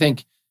 I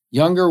think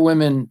younger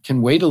women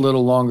can wait a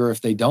little longer if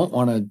they don't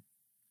want to,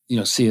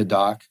 see a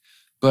doc.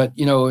 But,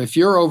 if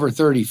you're over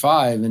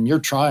 35 and you're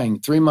trying,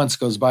 3 months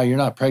goes by, you're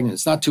not pregnant,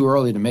 it's not too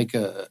early to make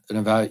have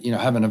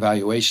an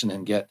evaluation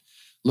and get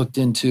looked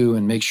into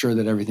and make sure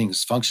that everything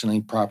is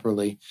functioning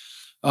properly.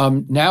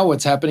 Now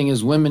what's happening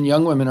is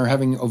young women are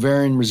having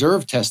ovarian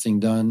reserve testing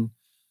done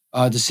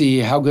to see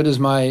how good is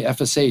my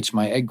FSH,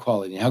 my egg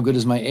quality, how good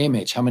is my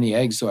AMH, how many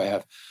eggs do I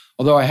have?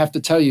 Although I have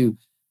to tell you,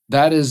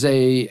 that is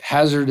a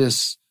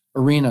hazardous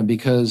arena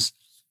because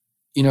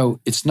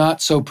it's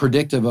not so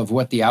predictive of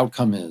what the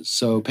outcome is.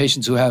 So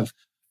patients who have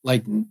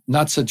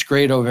not such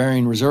great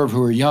ovarian reserve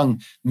who are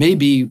young may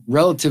be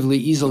relatively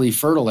easily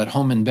fertile at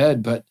home in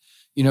bed, but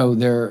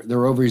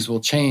their ovaries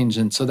will change.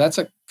 And so that's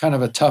a kind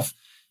of a tough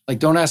Like,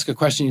 don't ask a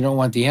question you don't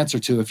want the answer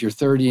to. If you're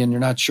 30 and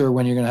you're not sure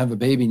when you're going to have a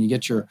baby and you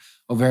get your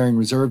ovarian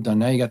reserve done,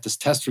 now you got this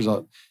test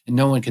result and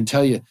no one can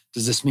tell you,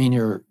 does this mean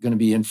you're going to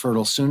be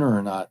infertile sooner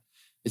or not?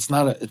 It's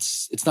not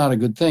a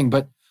good thing.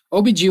 But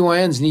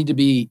OBGYNs need to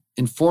be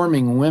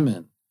informing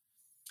women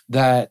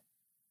that,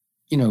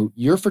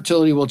 your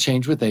fertility will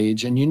change with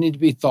age, and you need to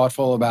be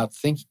thoughtful about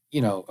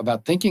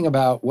thinking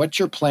about what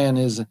your plan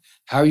is,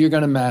 how you're going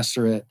to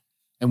master it,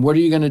 and what are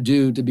you going to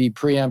do to be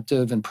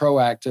preemptive and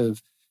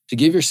proactive to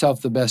give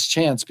yourself the best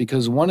chance,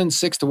 because 1 in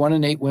 6 to 1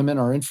 in 8 women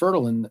are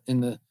infertile in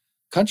the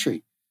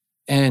country.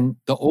 And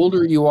the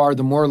older you are,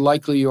 the more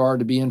likely you are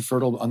to be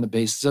infertile on the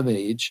basis of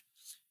age.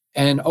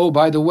 And, oh,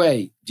 by the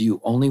way, do you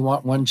only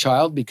want one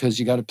child? Because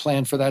you got to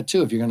plan for that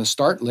too. If you're going to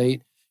start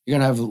late, you're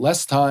going to have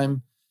less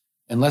time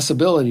and less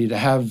ability to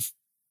have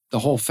the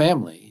whole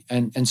family.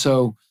 And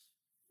so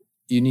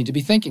you need to be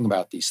thinking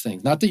about these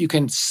things. Not that you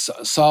can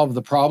solve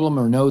the problem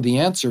or know the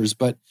answers,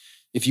 but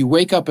if you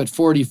wake up at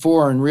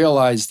 44 and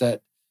realize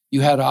that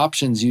you had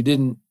options you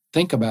didn't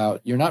think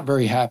about, you're not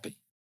very happy.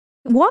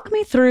 Walk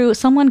me through,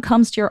 someone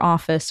comes to your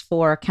office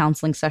for a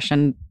counseling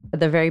session at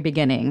the very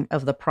beginning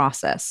of the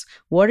process.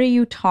 What are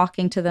you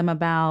talking to them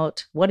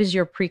about? What is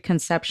your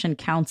preconception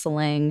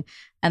counseling?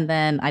 And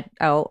then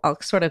I'll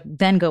sort of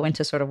then go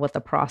into sort of what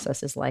the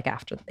process is like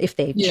after, if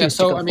they choose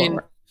to go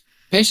forward.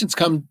 Patients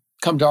come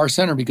to our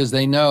center because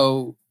they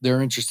know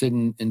they're interested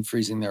in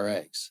freezing their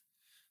eggs.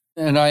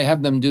 And I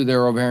have them do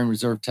their ovarian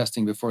reserve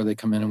testing before they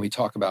come in, and we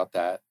talk about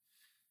that.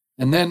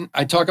 And then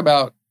I talk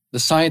about the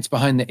science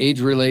behind the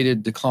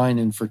age-related decline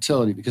in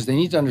fertility, because they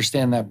need to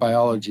understand that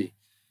biology.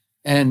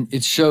 And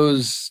it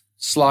shows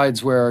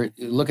slides where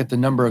you look at the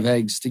number of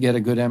eggs to get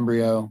a good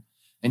embryo,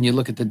 and you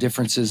look at the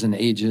differences in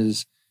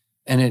ages,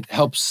 and it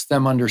helps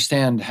them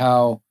understand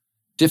how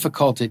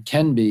difficult it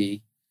can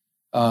be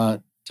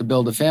to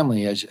build a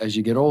family as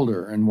you get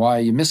older, and why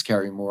you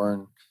miscarry more,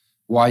 and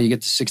why you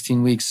get to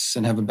 16 weeks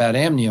and have a bad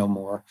amnio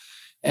more.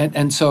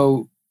 And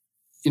so,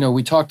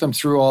 we talk them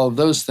through all of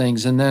those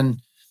things. And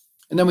then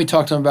we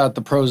talk to them about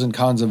the pros and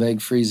cons of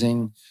egg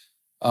freezing.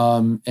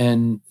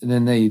 And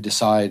then they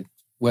decide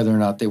whether or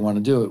not they want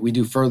to do it. We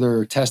do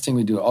further testing.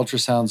 We do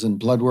ultrasounds and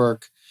blood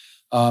work.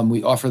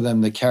 We offer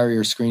them the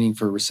carrier screening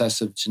for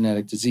recessive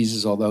genetic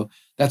diseases, although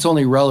that's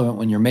only relevant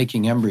when you're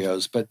making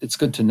embryos, but it's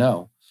good to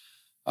know.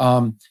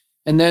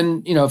 And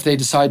then, if they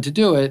decide to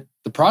do it,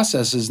 the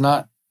process is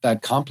not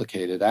that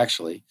complicated,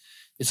 actually.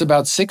 It's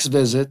about 6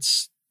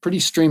 visits, pretty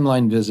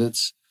streamlined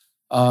visits.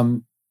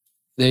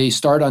 They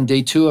start on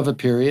day 2 of a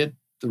period.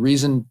 The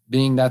reason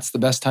being that's the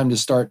best time to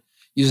start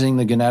using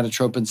the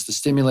gonadotropins to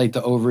stimulate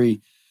the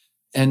ovary.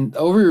 And the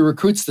ovary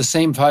recruits the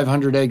same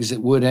 500 eggs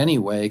it would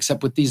anyway,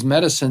 except with these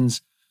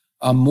medicines,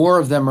 more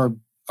of them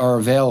are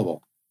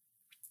available.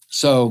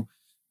 So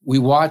we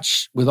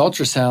watch with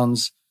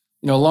ultrasounds,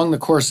 along the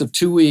course of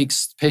 2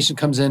 weeks, the patient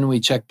comes in and we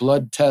check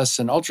blood tests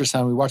and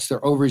ultrasound. We watch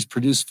their ovaries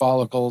produce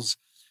follicles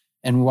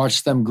and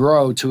watch them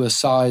grow to a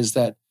size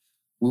that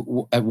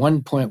at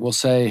one point we'll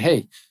say,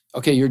 hey,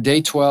 okay, you're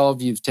day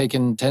 12, you've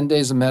taken 10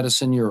 days of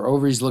medicine, your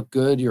ovaries look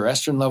good, your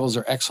estrogen levels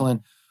are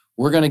excellent.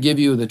 We're going to give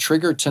you the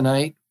trigger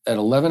tonight at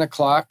 11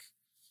 o'clock.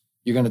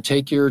 You're going to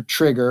take your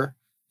trigger.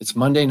 It's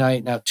Monday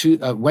night. Now,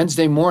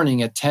 Wednesday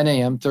morning at 10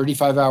 a.m.,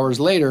 35 hours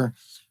later,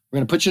 we're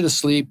going to put you to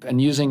sleep,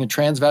 and using a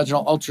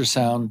transvaginal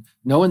ultrasound,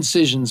 no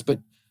incisions, but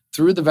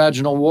through the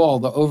vaginal wall,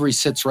 the ovary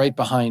sits right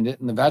behind it,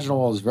 and the vaginal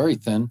wall is very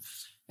thin.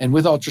 And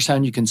with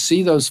ultrasound, you can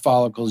see those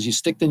follicles. You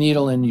stick the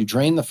needle in, you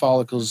drain the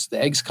follicles, the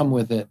eggs come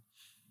with it.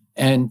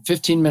 And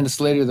 15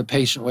 minutes later, the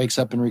patient wakes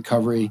up in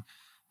recovery,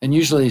 and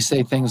usually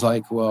say things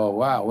like, well,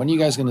 wow, when are you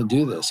guys going to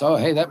do this? Oh,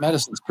 hey, that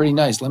medicine's pretty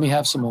nice. Let me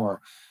have some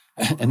more.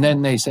 And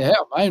then they say, hey,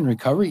 am I in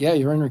recovery? Yeah,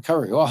 you're in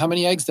recovery. Well, how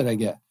many eggs did I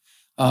get?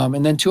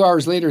 And then 2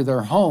 hours later,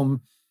 they're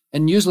home.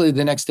 And usually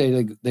the next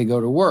day they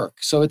go to work.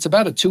 So it's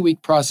about a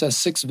 2-week process,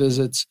 6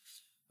 visits,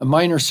 a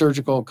minor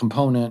surgical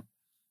component,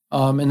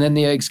 and then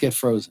the eggs get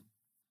frozen.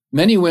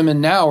 Many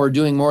women now are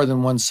doing more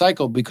than one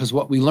cycle, because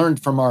what we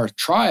learned from our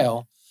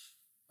trial,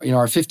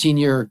 our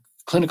 15-year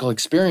clinical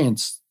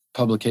experience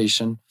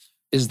publication,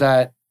 is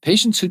that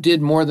patients who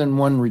did more than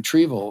one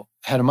retrieval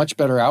had a much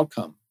better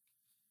outcome,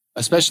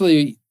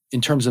 especially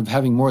in terms of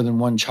having more than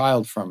one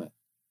child from it.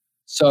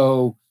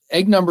 So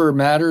egg number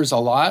matters a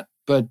lot,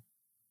 but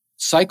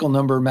cycle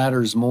number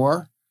matters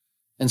more.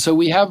 And so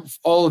we have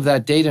all of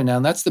that data now.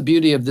 And that's the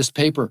beauty of this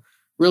paper.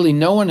 Really,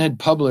 no one had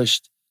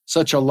published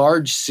such a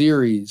large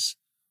series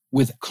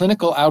with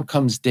clinical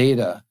outcomes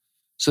data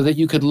so that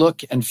you could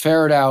look and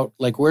ferret out,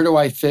 like, where do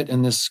I fit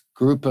in this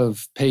group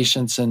of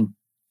patients, and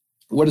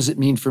what does it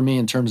mean for me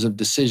in terms of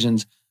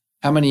decisions?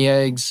 How many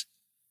eggs?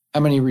 How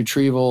many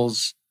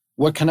retrievals?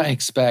 What can I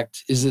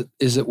expect? Is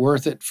it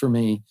worth it for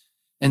me?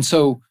 And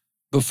so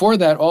before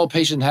that, all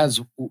patient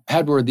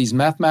had were these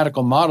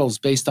mathematical models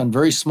based on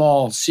very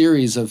small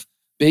series of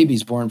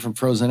babies born from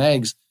frozen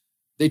eggs.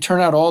 They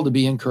turn out all to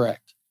be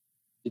incorrect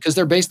because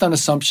they're based on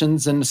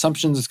assumptions, and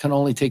assumptions can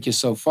only take you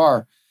so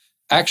far.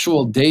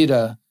 Actual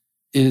data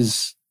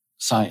is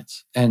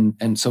science.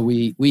 And so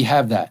we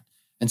have that.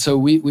 And so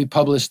we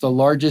published the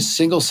largest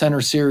single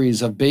center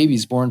series of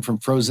babies born from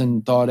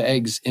frozen thawed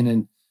eggs in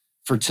a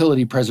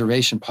fertility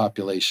preservation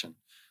population,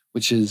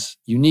 which is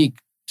unique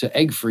to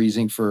egg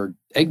freezing for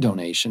egg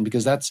donation,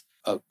 because that's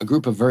a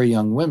group of very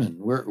young women.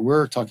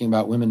 We're talking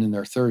about women in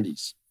their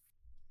 30s.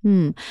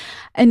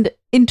 And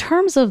in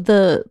terms of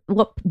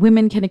what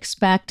women can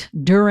expect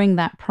during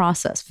that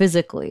process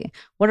physically,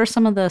 what are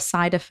some of the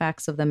side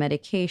effects of the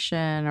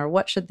medication, or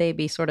what should they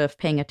be sort of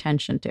paying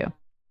attention to?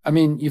 I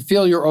mean, you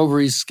feel your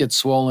ovaries get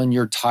swollen.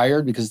 You're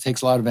tired because it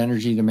takes a lot of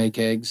energy to make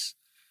eggs.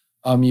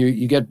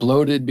 You get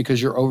bloated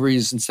because your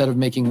ovaries, instead of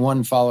making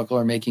one follicle,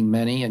 are making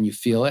many, and you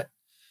feel it.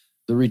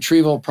 The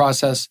retrieval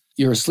process,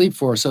 you're asleep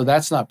for, so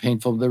that's not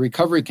painful. The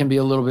recovery can be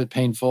a little bit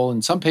painful.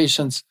 In some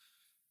patients,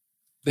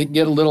 they can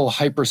get a little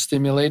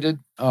hyperstimulated,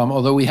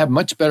 although we have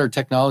much better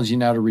technology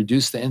now to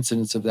reduce the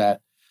incidence of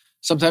that.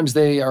 Sometimes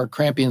they are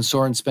crampy and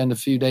sore and spend a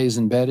few days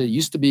in bed. It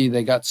used to be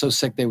they got so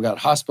sick they got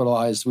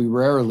hospitalized. We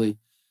rarely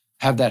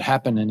have that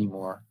happen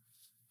anymore.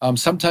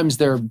 Sometimes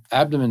their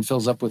abdomen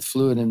fills up with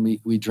fluid, and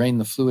we drain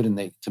the fluid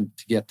to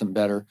get them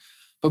better.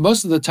 But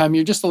most of the time,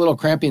 you're just a little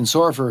crampy and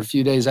sore for a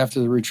few days after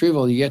the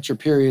retrieval. You get your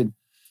period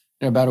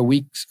in about a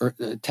week or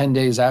 10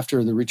 days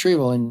after the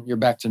retrieval, and you're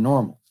back to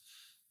normal.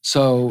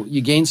 So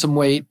you gain some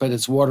weight, but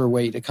it's water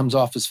weight. It comes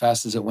off as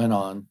fast as it went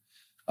on.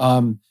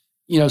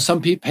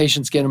 Some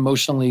patients get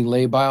emotionally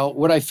labile.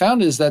 What I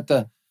found is that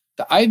the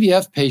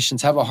IVF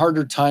patients have a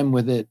harder time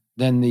with it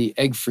than the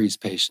egg freeze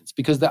patients,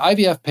 because the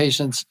IVF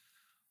patients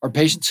are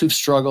patients who've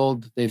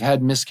struggled, they've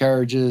had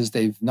miscarriages,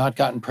 they've not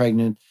gotten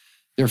pregnant,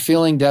 they're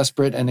feeling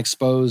desperate and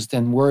exposed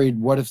and worried,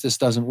 what if this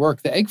doesn't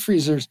work? The egg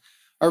freezers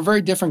are a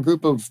very different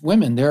group of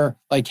women. They're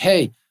like,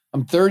 hey,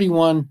 I'm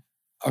 31,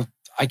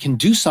 I can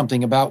do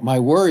something about my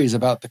worries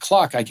about the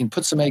clock. I can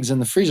put some eggs in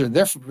the freezer.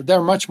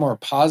 They're much more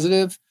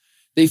positive.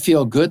 They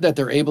feel good that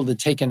they're able to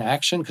take an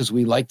action, because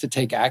we like to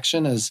take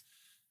action as,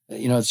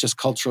 it's just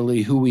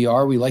culturally who we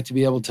are. We like to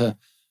be able to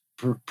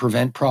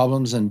prevent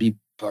problems and be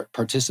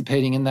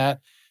participating in that.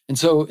 And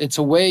so it's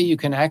a way you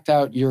can act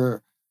out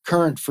your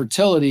current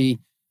fertility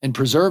and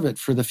preserve it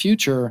for the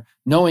future,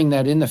 knowing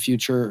that in the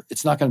future,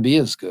 it's not going to be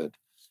as good.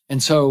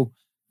 And so,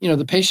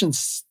 the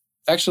patients,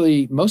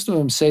 actually, most of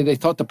them say they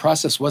thought the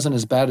process wasn't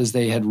as bad as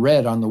they had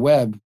read on the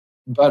web.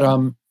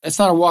 But it's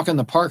not a walk in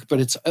the park, but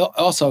it's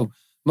also,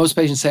 most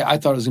patients say, I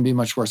thought it was going to be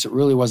much worse. It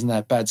really wasn't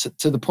that bad. So,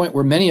 to the point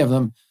where many of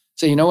them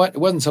say, you know what, it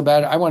wasn't so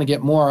bad. I want to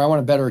get more. I want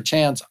a better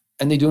chance.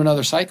 And they do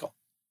another cycle.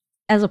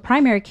 As a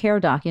primary care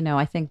doc,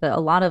 I think that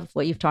a lot of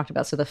what you've talked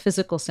about, so the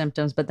physical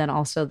symptoms, but then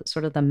also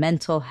sort of the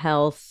mental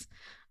health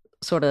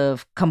sort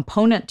of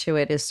component to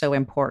it is so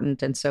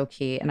important and so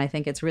key. And I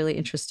think it's really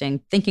interesting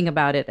thinking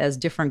about it as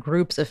different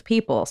groups of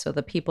people. So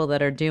the people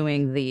that are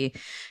doing the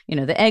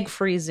egg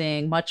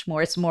freezing,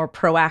 it's more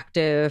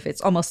proactive.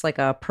 It's almost like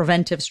a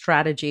preventive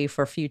strategy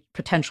for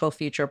potential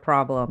future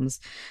problems,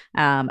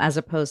 as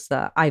opposed to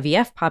the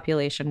IVF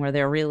population, where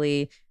they're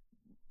really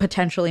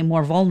potentially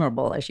more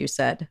vulnerable, as you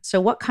said.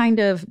 So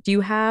do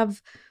you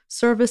have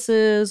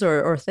services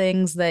or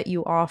things that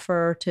you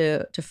offer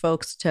to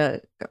folks to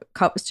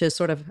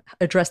sort of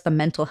address the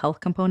mental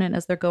health component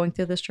as they're going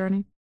through this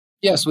journey?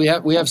 Yes, we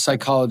have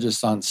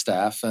psychologists on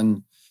staff.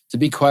 And to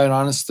be quite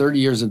honest, 30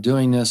 years of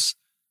doing this,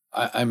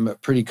 I'm a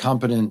pretty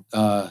competent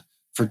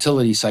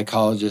fertility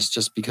psychologist,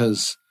 just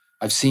because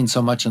I've seen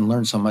so much and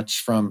learned so much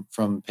from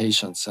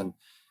patients, and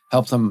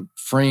help them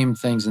frame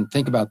things and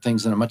think about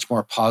things in a much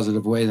more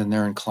positive way than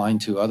they're inclined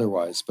to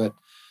otherwise. But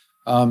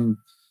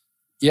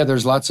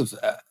there's lots of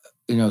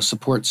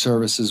support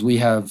services. We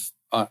have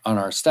on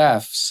our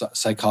staff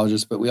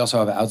psychologists, but we also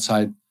have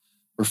outside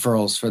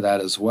referrals for that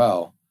as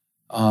well.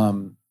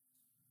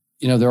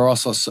 There are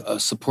also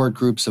support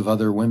groups of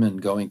other women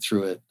going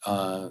through it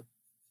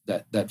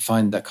that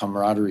find that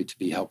camaraderie to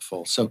be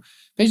helpful. So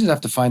patients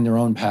have to find their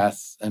own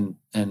path, and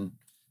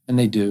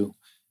they do.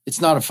 It's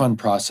not a fun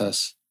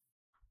process.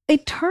 In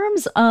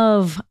terms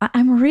of,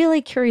 I'm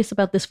really curious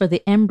about this for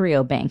the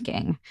embryo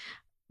banking.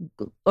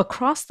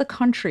 Across the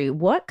country,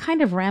 what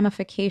kind of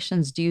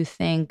ramifications do you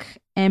think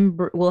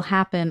will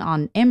happen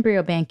on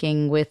embryo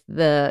banking with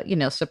the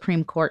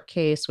Supreme Court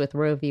case with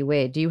Roe v.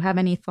 Wade? Do you have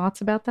any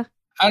thoughts about that?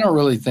 I don't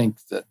really think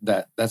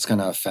that's going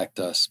to affect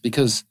us,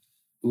 because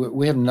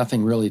we have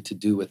nothing really to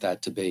do with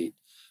that debate.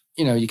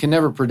 You can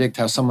never predict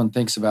how someone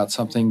thinks about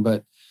something,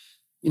 but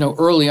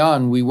early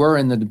on, we were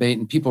in the debate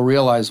and people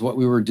realized what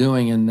we were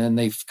doing, and then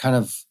they've kind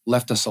of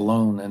left us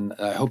alone, and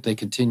I hope they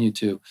continue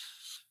to.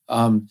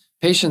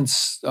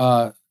 Patients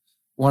want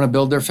to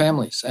build their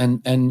families,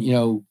 and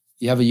you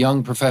have a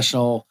young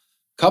professional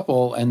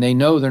couple and they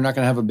know they're not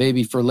going to have a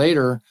baby for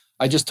later.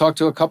 I just talked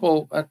to a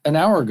couple an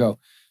hour ago.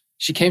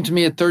 She came to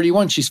me at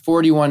 31. She's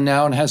 41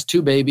 now and has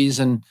 2 babies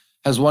and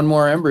has one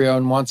more embryo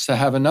and wants to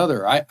have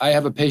another. I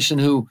have a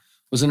patient who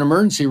was an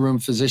emergency room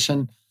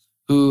physician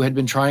who had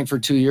been trying for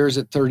 2 years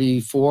at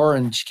 34,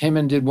 and she came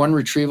in and did 1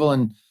 retrieval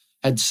and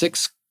had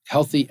 6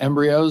 healthy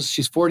embryos.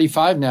 She's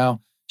 45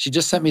 now. She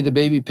just sent me the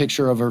baby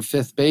picture of her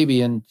 5th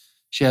baby, and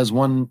she has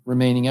 1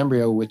 remaining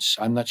embryo, which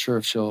I'm not sure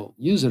if she'll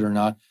use it or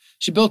not.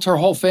 she built her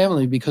whole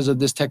family because of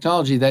this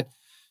technology that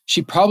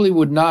she probably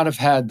would not have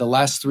had the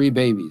last 3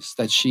 babies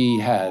that she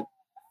had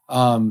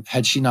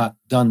she not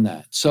done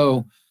that.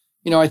 So,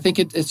 I think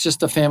it's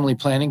just a family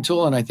planning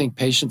tool. And I think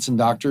patients and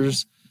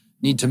doctors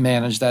need to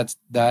manage that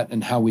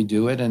and how we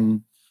do it.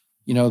 And,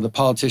 the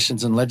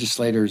politicians and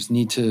legislators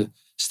need to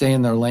stay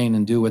in their lane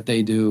and do what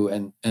they do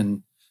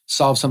and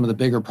solve some of the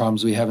bigger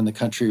problems we have in the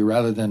country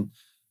rather than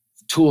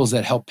tools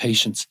that help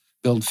patients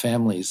build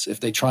families. If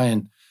they try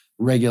and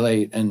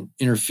regulate and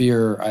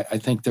interfere, I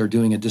think they're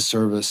doing a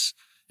disservice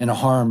and a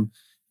harm.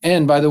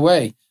 And by the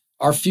way,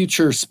 our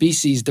future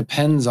species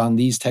depends on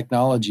these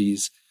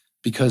technologies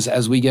because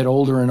as we get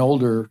older and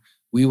older,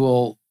 we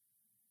will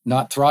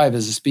not thrive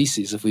as a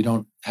species if we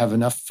don't have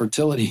enough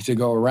fertility to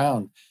go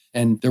around.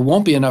 And there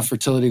won't be enough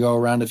fertility to go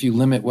around if you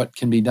limit what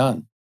can be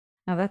done.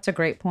 Oh, that's a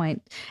great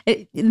point.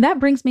 That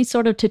brings me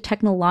sort of to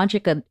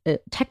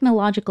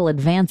technological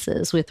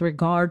advances with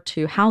regard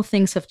to how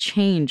things have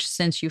changed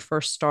since you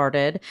first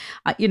started.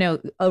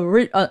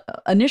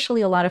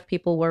 Initially, a lot of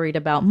people worried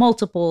about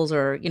multiples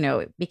or,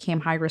 it became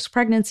high-risk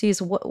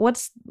pregnancies.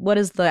 What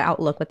is the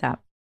outlook with that?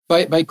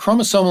 By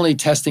chromosomally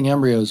testing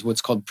embryos,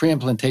 what's called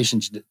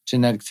pre-implantation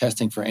genetic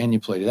testing for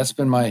aneuploidy. That's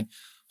been my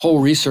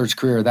whole research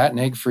career, that and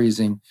egg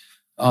freezing.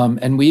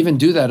 And we even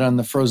do that on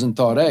the frozen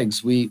thawed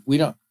eggs. We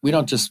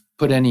don't just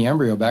put any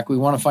embryo back. We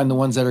want to find the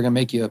ones that are going to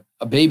make you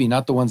a baby,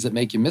 not the ones that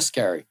make you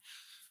miscarry,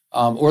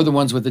 or the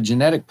ones with a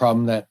genetic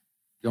problem that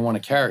you don't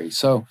want to carry.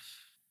 So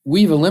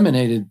we've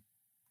eliminated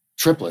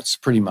triplets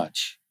pretty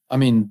much. I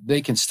mean,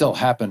 they can still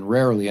happen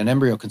rarely. An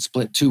embryo can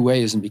split 2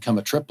 ways and become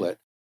a triplet.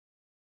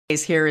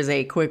 Here is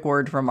a quick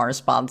word from our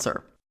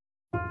sponsor.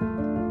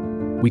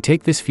 We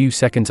take this few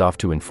seconds off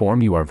to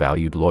inform you, our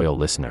valued loyal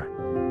listener,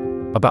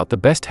 about the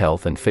best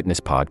health and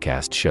fitness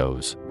podcast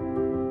shows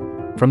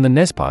from the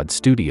Nespod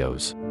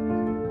studios.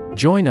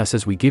 Join us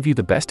as we give you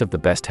the best of the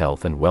best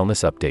health and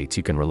wellness updates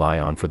you can rely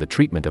on for the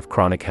treatment of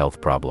chronic health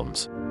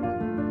problems.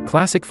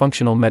 Classic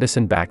functional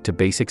medicine back to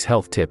basics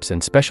health tips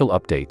and special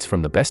updates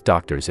from the best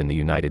doctors in the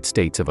United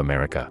States of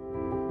America.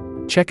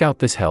 Check out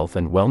this health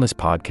and wellness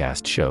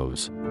podcast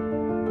shows.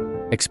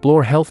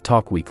 Explore Health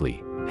Talk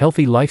Weekly,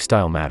 Healthy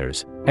Lifestyle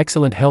Matters,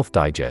 Excellent Health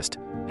Digest,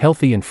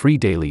 Healthy and Free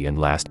Daily, and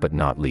last but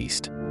not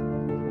least,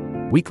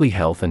 Weekly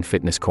Health and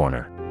Fitness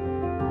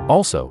Corner.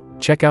 Also,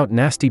 check out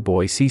Nasty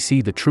Boy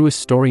CC, the truest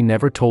story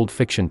never told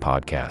fiction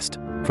podcast,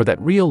 for that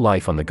real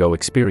life on the go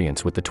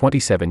experience with the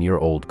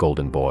 27-year-old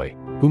golden boy,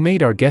 who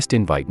made our guest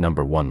invite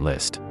 #1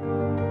 list.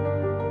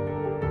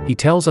 He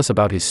tells us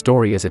about his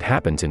story as it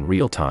happens in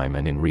real time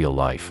and in real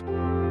life.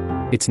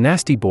 It's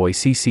Nasty Boy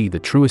CC, the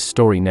truest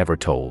story never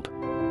told.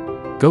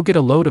 Go get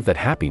a load of that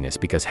happiness,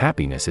 because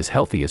happiness is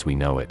healthy as we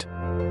know it.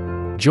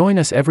 Join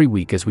us every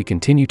week as we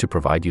continue to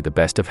provide you the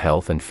best of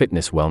health and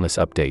fitness wellness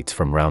updates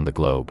from around the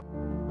globe.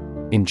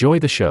 Enjoy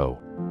the show.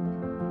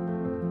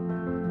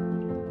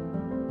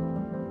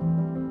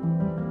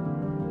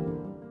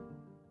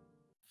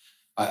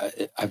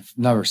 I've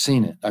never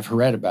seen it. I've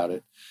read about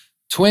it.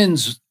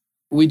 Twins,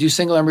 we do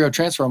single embryo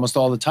transfer almost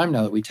all the time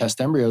now that we test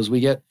embryos.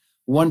 We get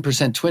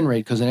 1% twin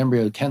rate because an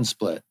embryo can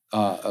split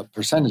a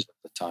percentage of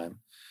the time.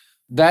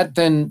 That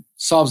then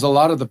solves a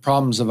lot of the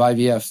problems of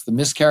IVF, the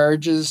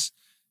miscarriages,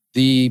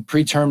 the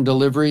preterm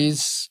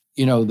deliveries,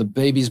 the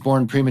babies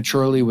born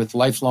prematurely with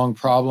lifelong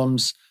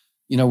problems.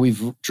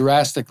 We've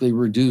drastically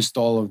reduced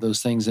all of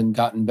those things and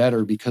gotten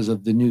better because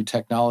of the new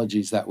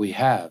technologies that we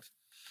have.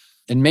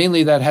 And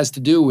mainly that has to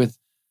do with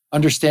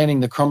understanding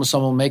the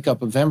chromosomal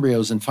makeup of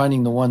embryos and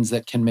finding the ones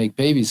that can make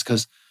babies.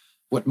 Because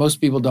what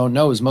most people don't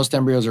know is most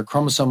embryos are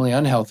chromosomally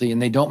unhealthy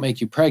and they don't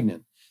make you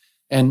pregnant.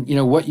 And,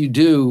 what you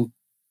do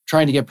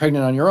trying to get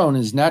pregnant on your own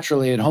is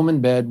naturally at home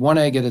in bed, 1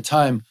 egg at a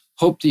time,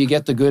 hope that you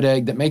get the good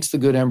egg that makes the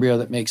good embryo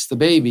that makes the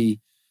baby.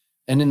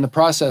 And in the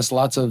process,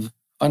 lots of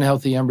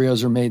unhealthy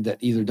embryos are made that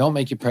either don't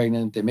make you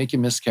pregnant, they make you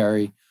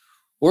miscarry,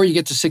 or you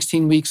get to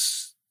 16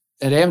 weeks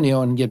at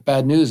amnio and get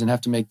bad news and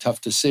have to make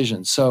tough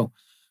decisions. So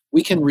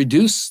we can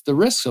reduce the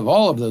risks of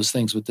all of those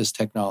things with this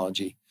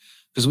technology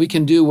because we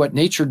can do what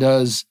nature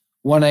does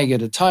 1 egg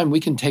at a time. We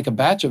can take a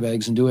batch of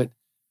eggs and do it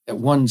at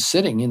one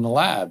sitting in the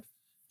lab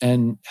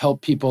and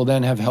help people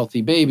then have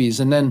healthy babies.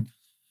 And then,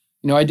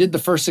 I did the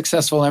first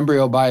successful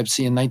embryo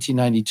biopsy in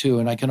 1992,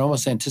 and I can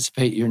almost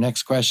anticipate your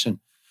next question.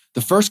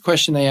 The first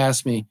question they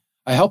asked me,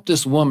 I helped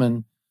this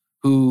woman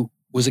who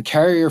was a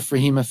carrier for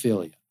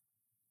hemophilia,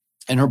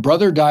 and her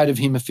brother died of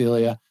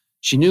hemophilia.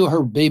 She knew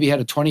her baby had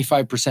a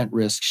 25%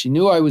 risk. She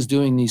knew I was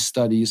doing these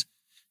studies.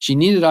 She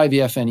needed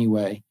IVF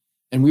anyway,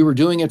 and we were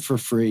doing it for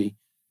free.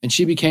 And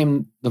she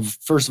became the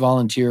first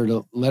volunteer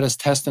to let us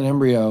test an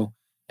embryo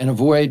and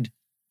avoid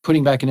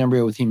putting back an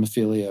embryo with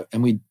hemophilia.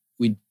 And we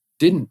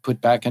didn't put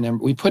back an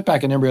embryo. We put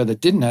back an embryo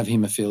that didn't have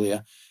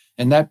hemophilia.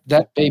 And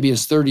that baby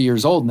is 30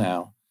 years old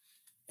now.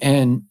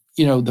 And,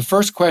 the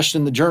first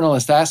question the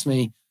journalist asked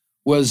me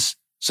was,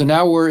 so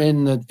now we're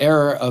in the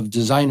era of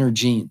designer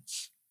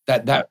genes.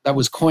 That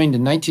was coined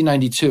in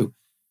 1992.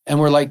 And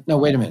we're like, no,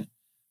 wait a minute.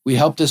 We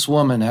helped this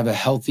woman have a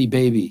healthy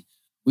baby.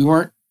 We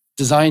weren't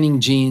designing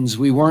genes.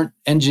 We weren't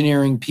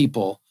engineering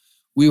people.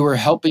 We were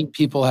helping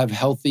people have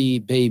healthy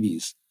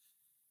babies.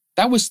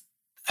 That was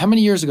how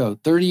many years ago?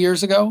 30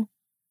 years ago?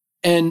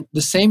 And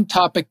the same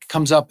topic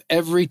comes up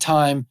every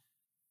time.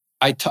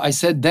 I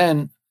said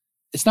then,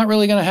 it's not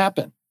really going to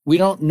happen. We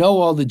don't know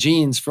all the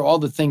genes for all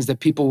the things that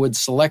people would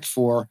select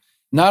for.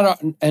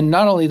 And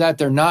not only that,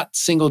 they're not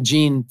single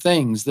gene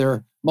things.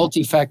 They're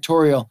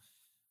multifactorial.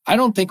 I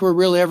don't think we're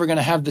really ever going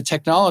to have the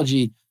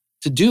technology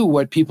to do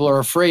what people are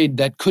afraid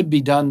that could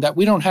be done that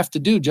we don't have to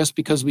do just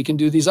because we can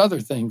do these other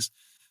things.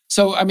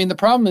 So, I mean, the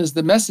problem is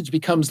the message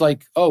becomes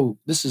like, oh,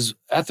 this is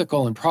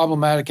ethical and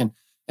problematic. And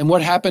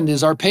what happened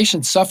is our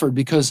patients suffered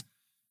because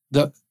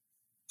the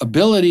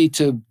ability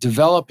to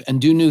develop and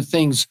do new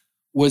things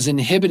was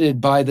inhibited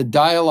by the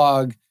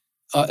dialogue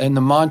and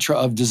the mantra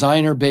of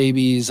designer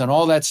babies and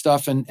all that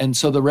stuff. And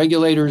so the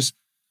regulators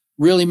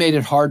really made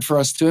it hard for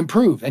us to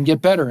improve and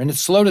get better. And it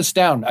slowed us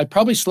down. It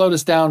probably slowed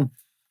us down,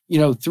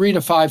 3 to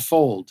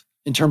 5-fold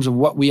in terms of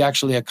what we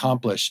actually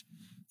accomplished.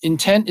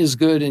 Intent is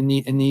good in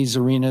these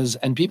arenas,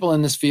 and people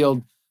in this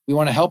field, we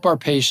want to help our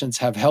patients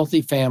have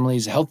healthy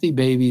families, healthy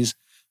babies.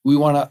 We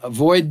want to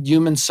avoid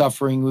human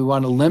suffering. We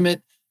want to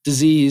limit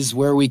disease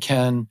where we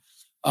can.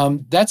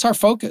 That's our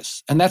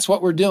focus, and that's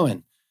what we're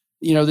doing.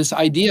 This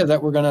idea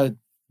that we're going to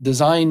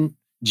design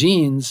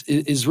genes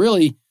is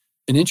really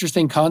an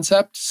interesting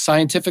concept,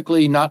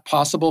 scientifically not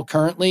possible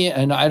currently,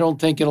 and I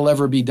don't think it'll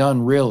ever be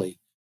done really.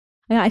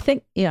 Yeah, I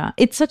think,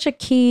 it's such a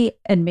key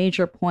and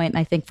major point,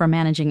 I think, for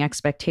managing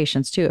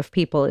expectations too of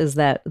people is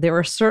that there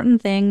are certain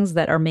things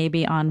that are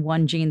maybe on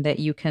one gene that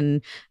you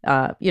can,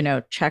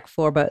 check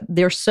for, but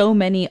there's so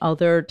many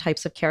other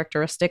types of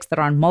characteristics that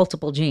are on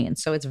multiple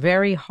genes. So it's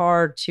very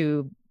hard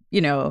to,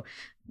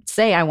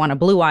 say I want a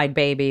blue-eyed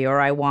baby or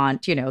I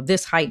want,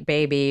 this height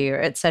baby, or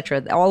et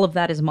cetera. All of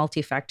that is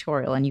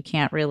multifactorial and you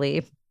can't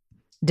really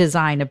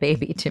design a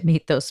baby to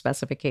meet those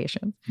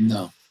specifications.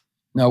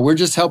 No, we're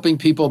just helping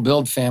people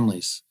build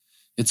families.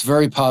 It's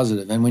very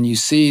positive. And when you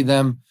see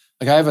them,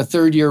 like I have a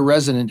third-year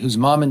resident whose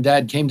mom and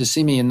dad came to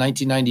see me in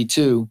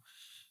 1992,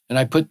 and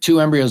I put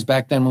 2 embryos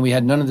back then when we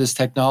had none of this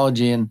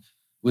technology, and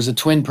it was a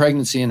twin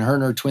pregnancy, and her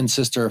and her twin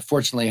sister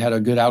fortunately had a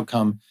good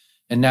outcome.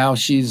 And now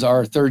she's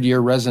our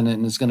third-year resident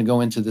and is going to go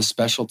into this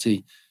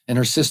specialty. And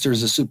her sister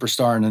is a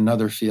superstar in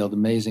another field.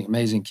 Amazing,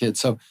 amazing kid.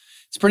 So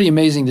it's pretty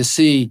amazing to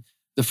see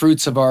the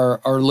fruits of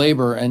our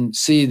labor and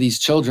see these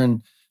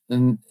children.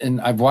 And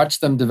I've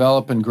watched them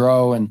develop and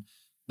grow, and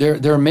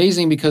they're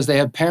amazing because they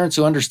have parents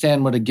who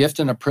understand what a gift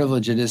and a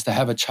privilege it is to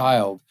have a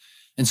child.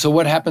 And so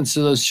what happens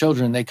to those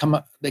children? They come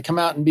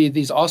out and be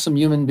these awesome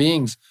human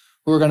beings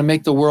who are going to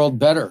make the world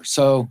better.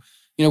 So,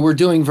 we're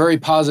doing very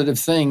positive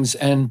things.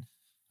 And,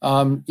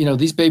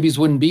 these babies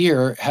wouldn't be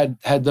here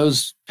had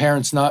those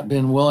parents not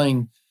been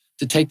willing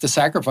to take the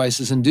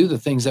sacrifices and do the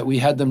things that we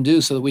had them do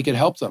so that we could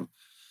help them.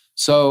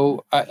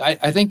 So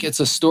I think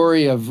it's a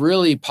story of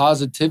really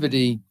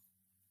positivity,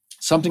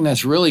 something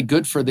that's really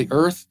good for the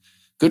earth,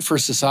 good for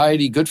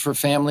society, good for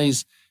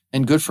families,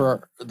 and good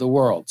for the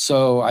world.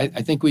 So I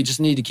think we just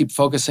need to keep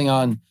focusing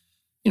on,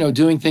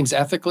 doing things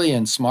ethically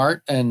and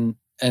smart and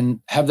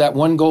have that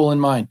one goal in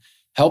mind,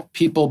 help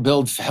people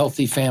build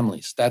healthy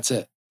families. That's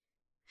it.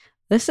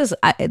 This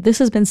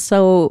has been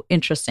so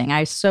interesting.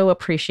 I so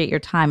appreciate your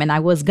time. And I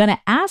was going to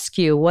ask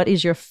you, what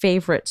is your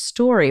favorite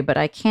story? But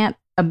I can't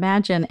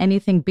imagine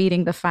anything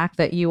beating the fact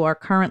that you are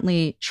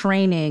currently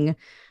training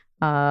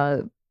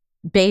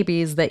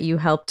babies that you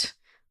helped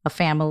a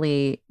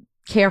family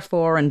care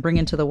for and bring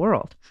into the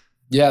world.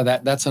 Yeah,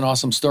 that's an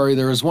awesome story.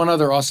 There was one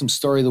other awesome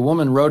story. The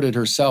woman wrote it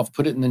herself,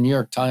 put it in the New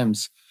York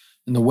Times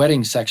in the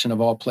wedding section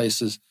of all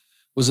places.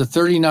 Was a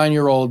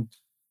 39-year-old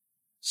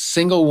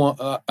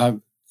single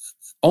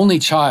only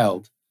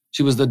child.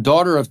 She was the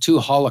daughter of 2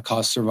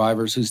 Holocaust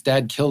survivors whose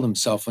dad killed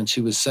himself when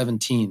she was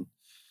 17.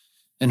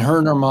 And her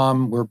and her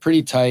mom were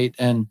pretty tight.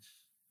 And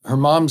her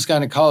mom's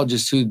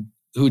gynecologist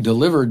who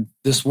delivered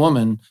this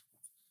woman,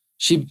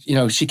 she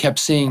kept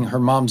seeing her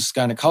mom's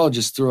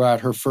gynecologist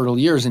throughout her fertile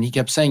years. And he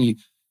kept saying,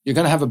 you're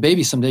going to have a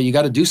baby someday. You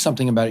got to do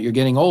something about it. You're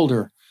getting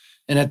older.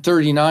 And at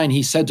 39,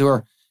 he said to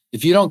her,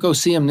 if you don't go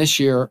see him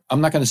this year,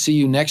 I'm not going to see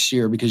you next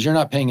year because you're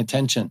not paying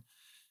attention.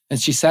 And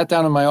she sat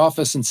down in my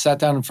office and sat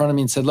down in front of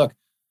me and said, look,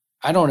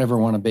 I don't ever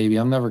want a baby.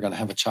 I'm never going to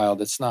have a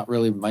child. It's not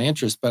really my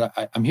interest, but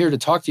I'm here to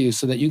talk to you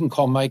so that you can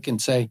call Mike and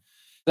say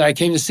that I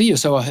came to see you.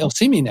 So he'll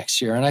see me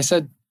next year. And I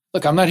said,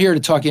 look, I'm not here to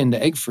talk you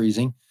into egg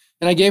freezing.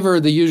 And I gave her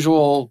the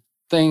usual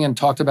thing and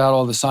talked about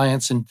all the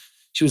science. And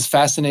she was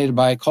fascinated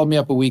by it, called me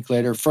up a week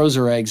later, froze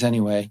her eggs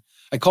anyway.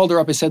 I called her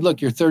up. I said, look,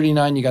 you're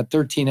 39. You got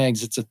 13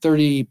 eggs. It's a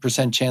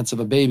 30% chance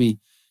of a baby.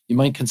 You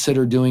might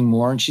consider doing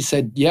more. And she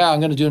said, yeah, I'm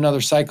going to do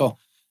another cycle.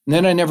 And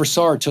then I never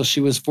saw her till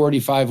she was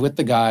 45 with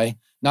the guy,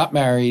 not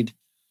married.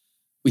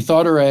 We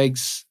thawed her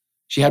eggs.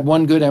 She had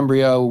one good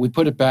embryo. We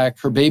put it back.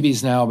 Her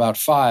baby's now about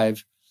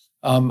 5.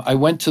 I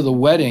went to the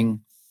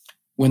wedding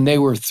when they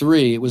were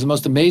 3. It was the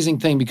most amazing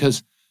thing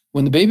because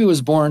when the baby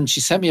was born, she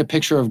sent me a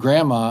picture of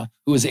grandma,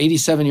 who was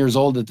 87 years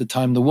old at the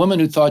time, the woman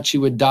who thought she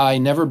would die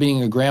never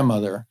being a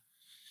grandmother.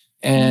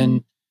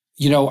 And,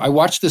 I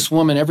watched this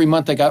woman every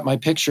month. I got my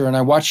picture, and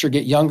I watched her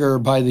get younger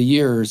by the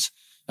years,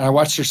 and I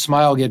watched her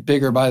smile get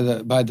bigger by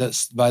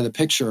the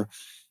picture.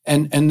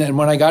 And then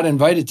when I got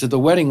invited to the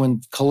wedding,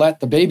 when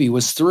Colette, the baby,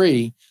 was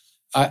 3,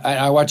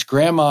 I watched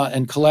Grandma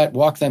and Colette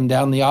walk them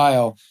down the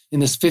aisle in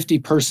this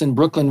 50-person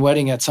Brooklyn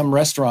wedding at some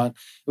restaurant.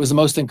 It was the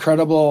most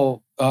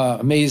incredible,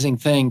 amazing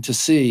thing to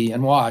see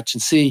and watch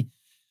and see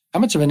how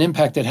much of an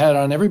impact it had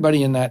on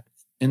everybody in that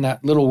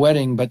little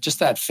wedding, but just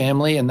that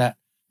family and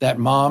that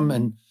mom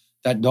and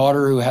that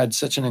daughter who had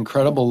such an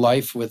incredible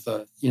life with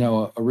a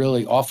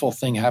really awful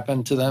thing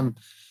happen to them.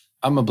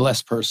 I'm a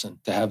blessed person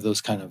to have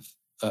those kind of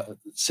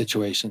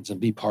situations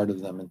and be part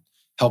of them and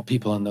help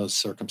people in those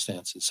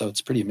circumstances. So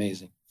it's pretty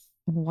amazing.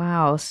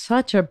 Wow,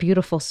 such a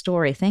beautiful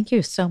story. Thank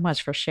you so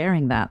much for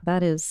sharing that.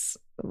 That is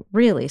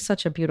really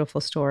such a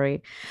beautiful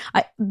story.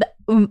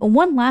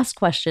 One last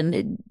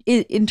question.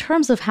 In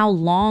terms of how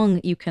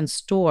long you can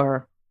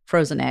store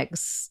frozen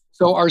eggs.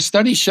 So our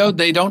study showed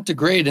they don't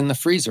degrade in the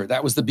freezer.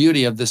 That was the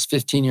beauty of this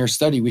 15-year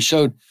study. We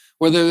showed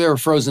whether they were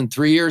frozen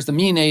 3 years. The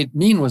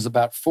mean was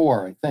about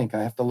 4, I think.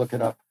 I have to look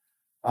it up.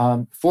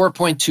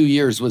 4.2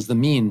 years was the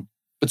mean,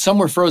 but some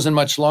were frozen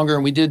much longer.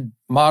 And we did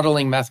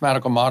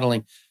mathematical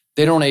modeling.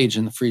 They don't age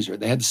in the freezer.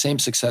 They had the same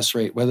success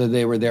rate, whether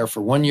they were there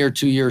for 1 year,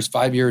 2 years,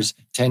 5 years,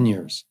 10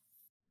 years.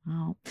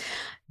 Wow.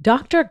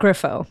 Dr.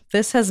 Griffo,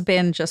 this has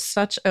been just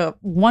such a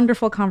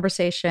wonderful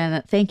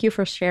conversation. Thank you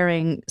for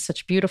sharing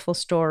such beautiful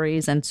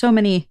stories and so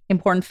many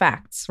important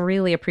facts.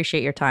 Really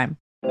appreciate your time.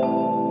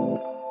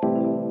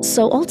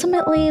 So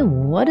ultimately,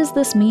 what does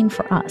this mean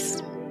for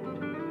us?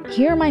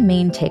 Here are my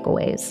main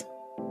takeaways.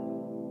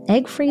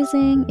 Egg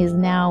freezing is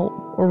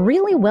now a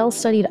really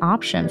well-studied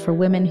option for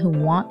women who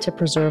want to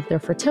preserve their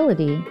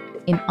fertility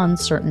in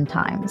uncertain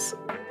times.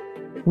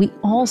 We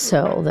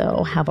also,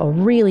 though, have a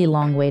really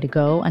long way to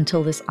go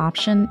until this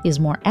option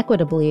is more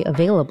equitably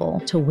available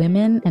to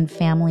women and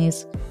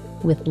families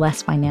with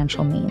less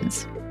financial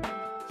means.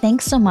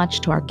 Thanks so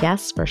much to our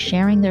guests for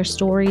sharing their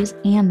stories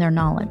and their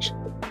knowledge.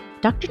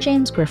 Dr.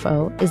 James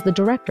Griffo is the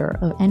director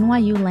of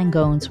NYU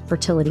Langone's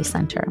Fertility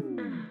Center.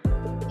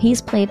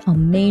 He's played a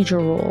major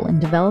role in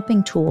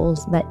developing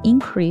tools that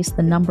increase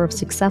the number of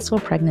successful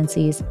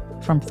pregnancies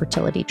from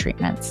fertility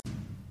treatments.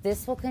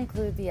 This will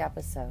conclude the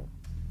episode.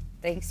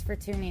 Thanks for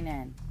tuning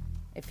in.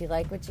 If you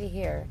like what you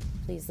hear,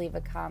 please leave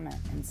a comment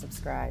and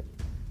subscribe.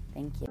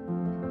 Thank you.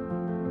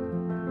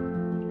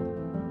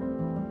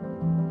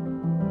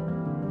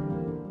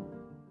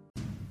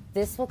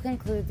 This will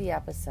conclude the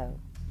episode.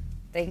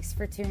 Thanks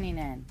for tuning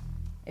in.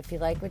 If you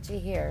like what you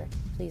hear,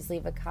 please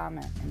leave a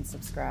comment and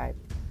subscribe.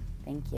 Thank you.